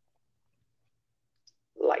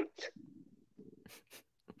 Light.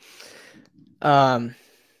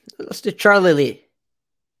 Let's do Charlie Lee.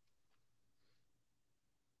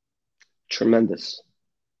 Tremendous.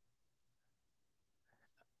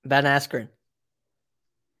 Ben Askren.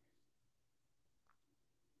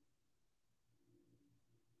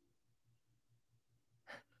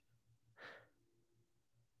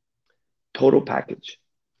 Total package.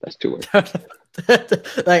 That's 2 words.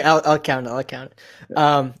 Like, I'll count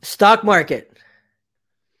it. Stock market.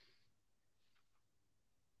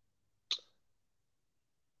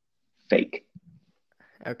 Fake.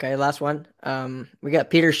 Okay, last one. We got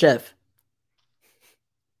Peter Schiff.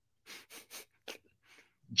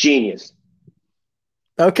 Genius.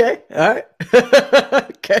 Okay, all right.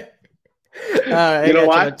 Okay. All right. You know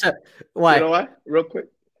why? Why? You know why? Real quick.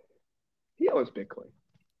 He owns Bitcoin.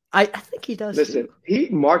 I think he does. Listen, too. he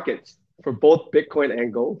markets for both Bitcoin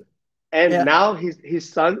and gold, and now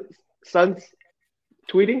his son's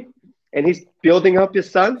tweeting, and he's building up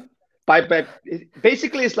his son by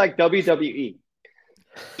basically it's like WWE.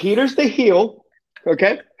 Peter's the heel,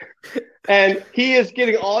 okay, and he is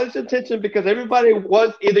getting all his attention because everybody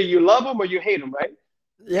wants either you love him or you hate him, right?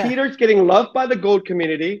 Yeah. Peter's getting loved by the gold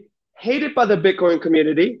community, hated by the Bitcoin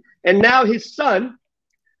community, and now his son.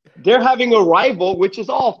 They're having a rival, which is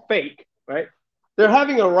all fake, right? They're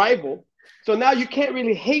having a rival. So now you can't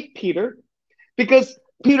really hate Peter because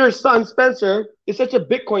Peter's son, Spencer, is such a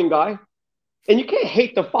Bitcoin guy. And you can't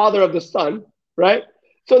hate the father of the son, right?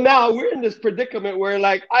 So now we're in this predicament where,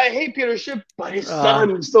 like, I hate Peter Schiff, but his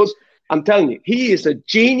son. So I'm telling you, he is a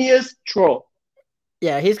genius troll.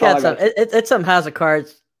 Yeah, he's got some. It's some House of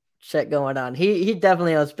Cards shit going on. He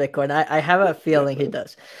definitely owns Bitcoin. I have a feeling he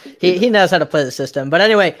does. He knows how to play the system. But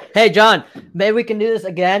anyway, hey John, maybe we can do this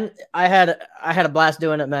again. I had a blast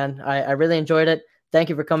doing it, man. I really enjoyed it. Thank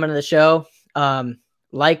you for coming to the show.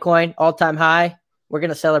 Litecoin all-time high. We're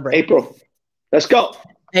gonna celebrate. April. Let's go.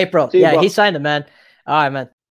 April. Yeah, he signed it, man. All right, man.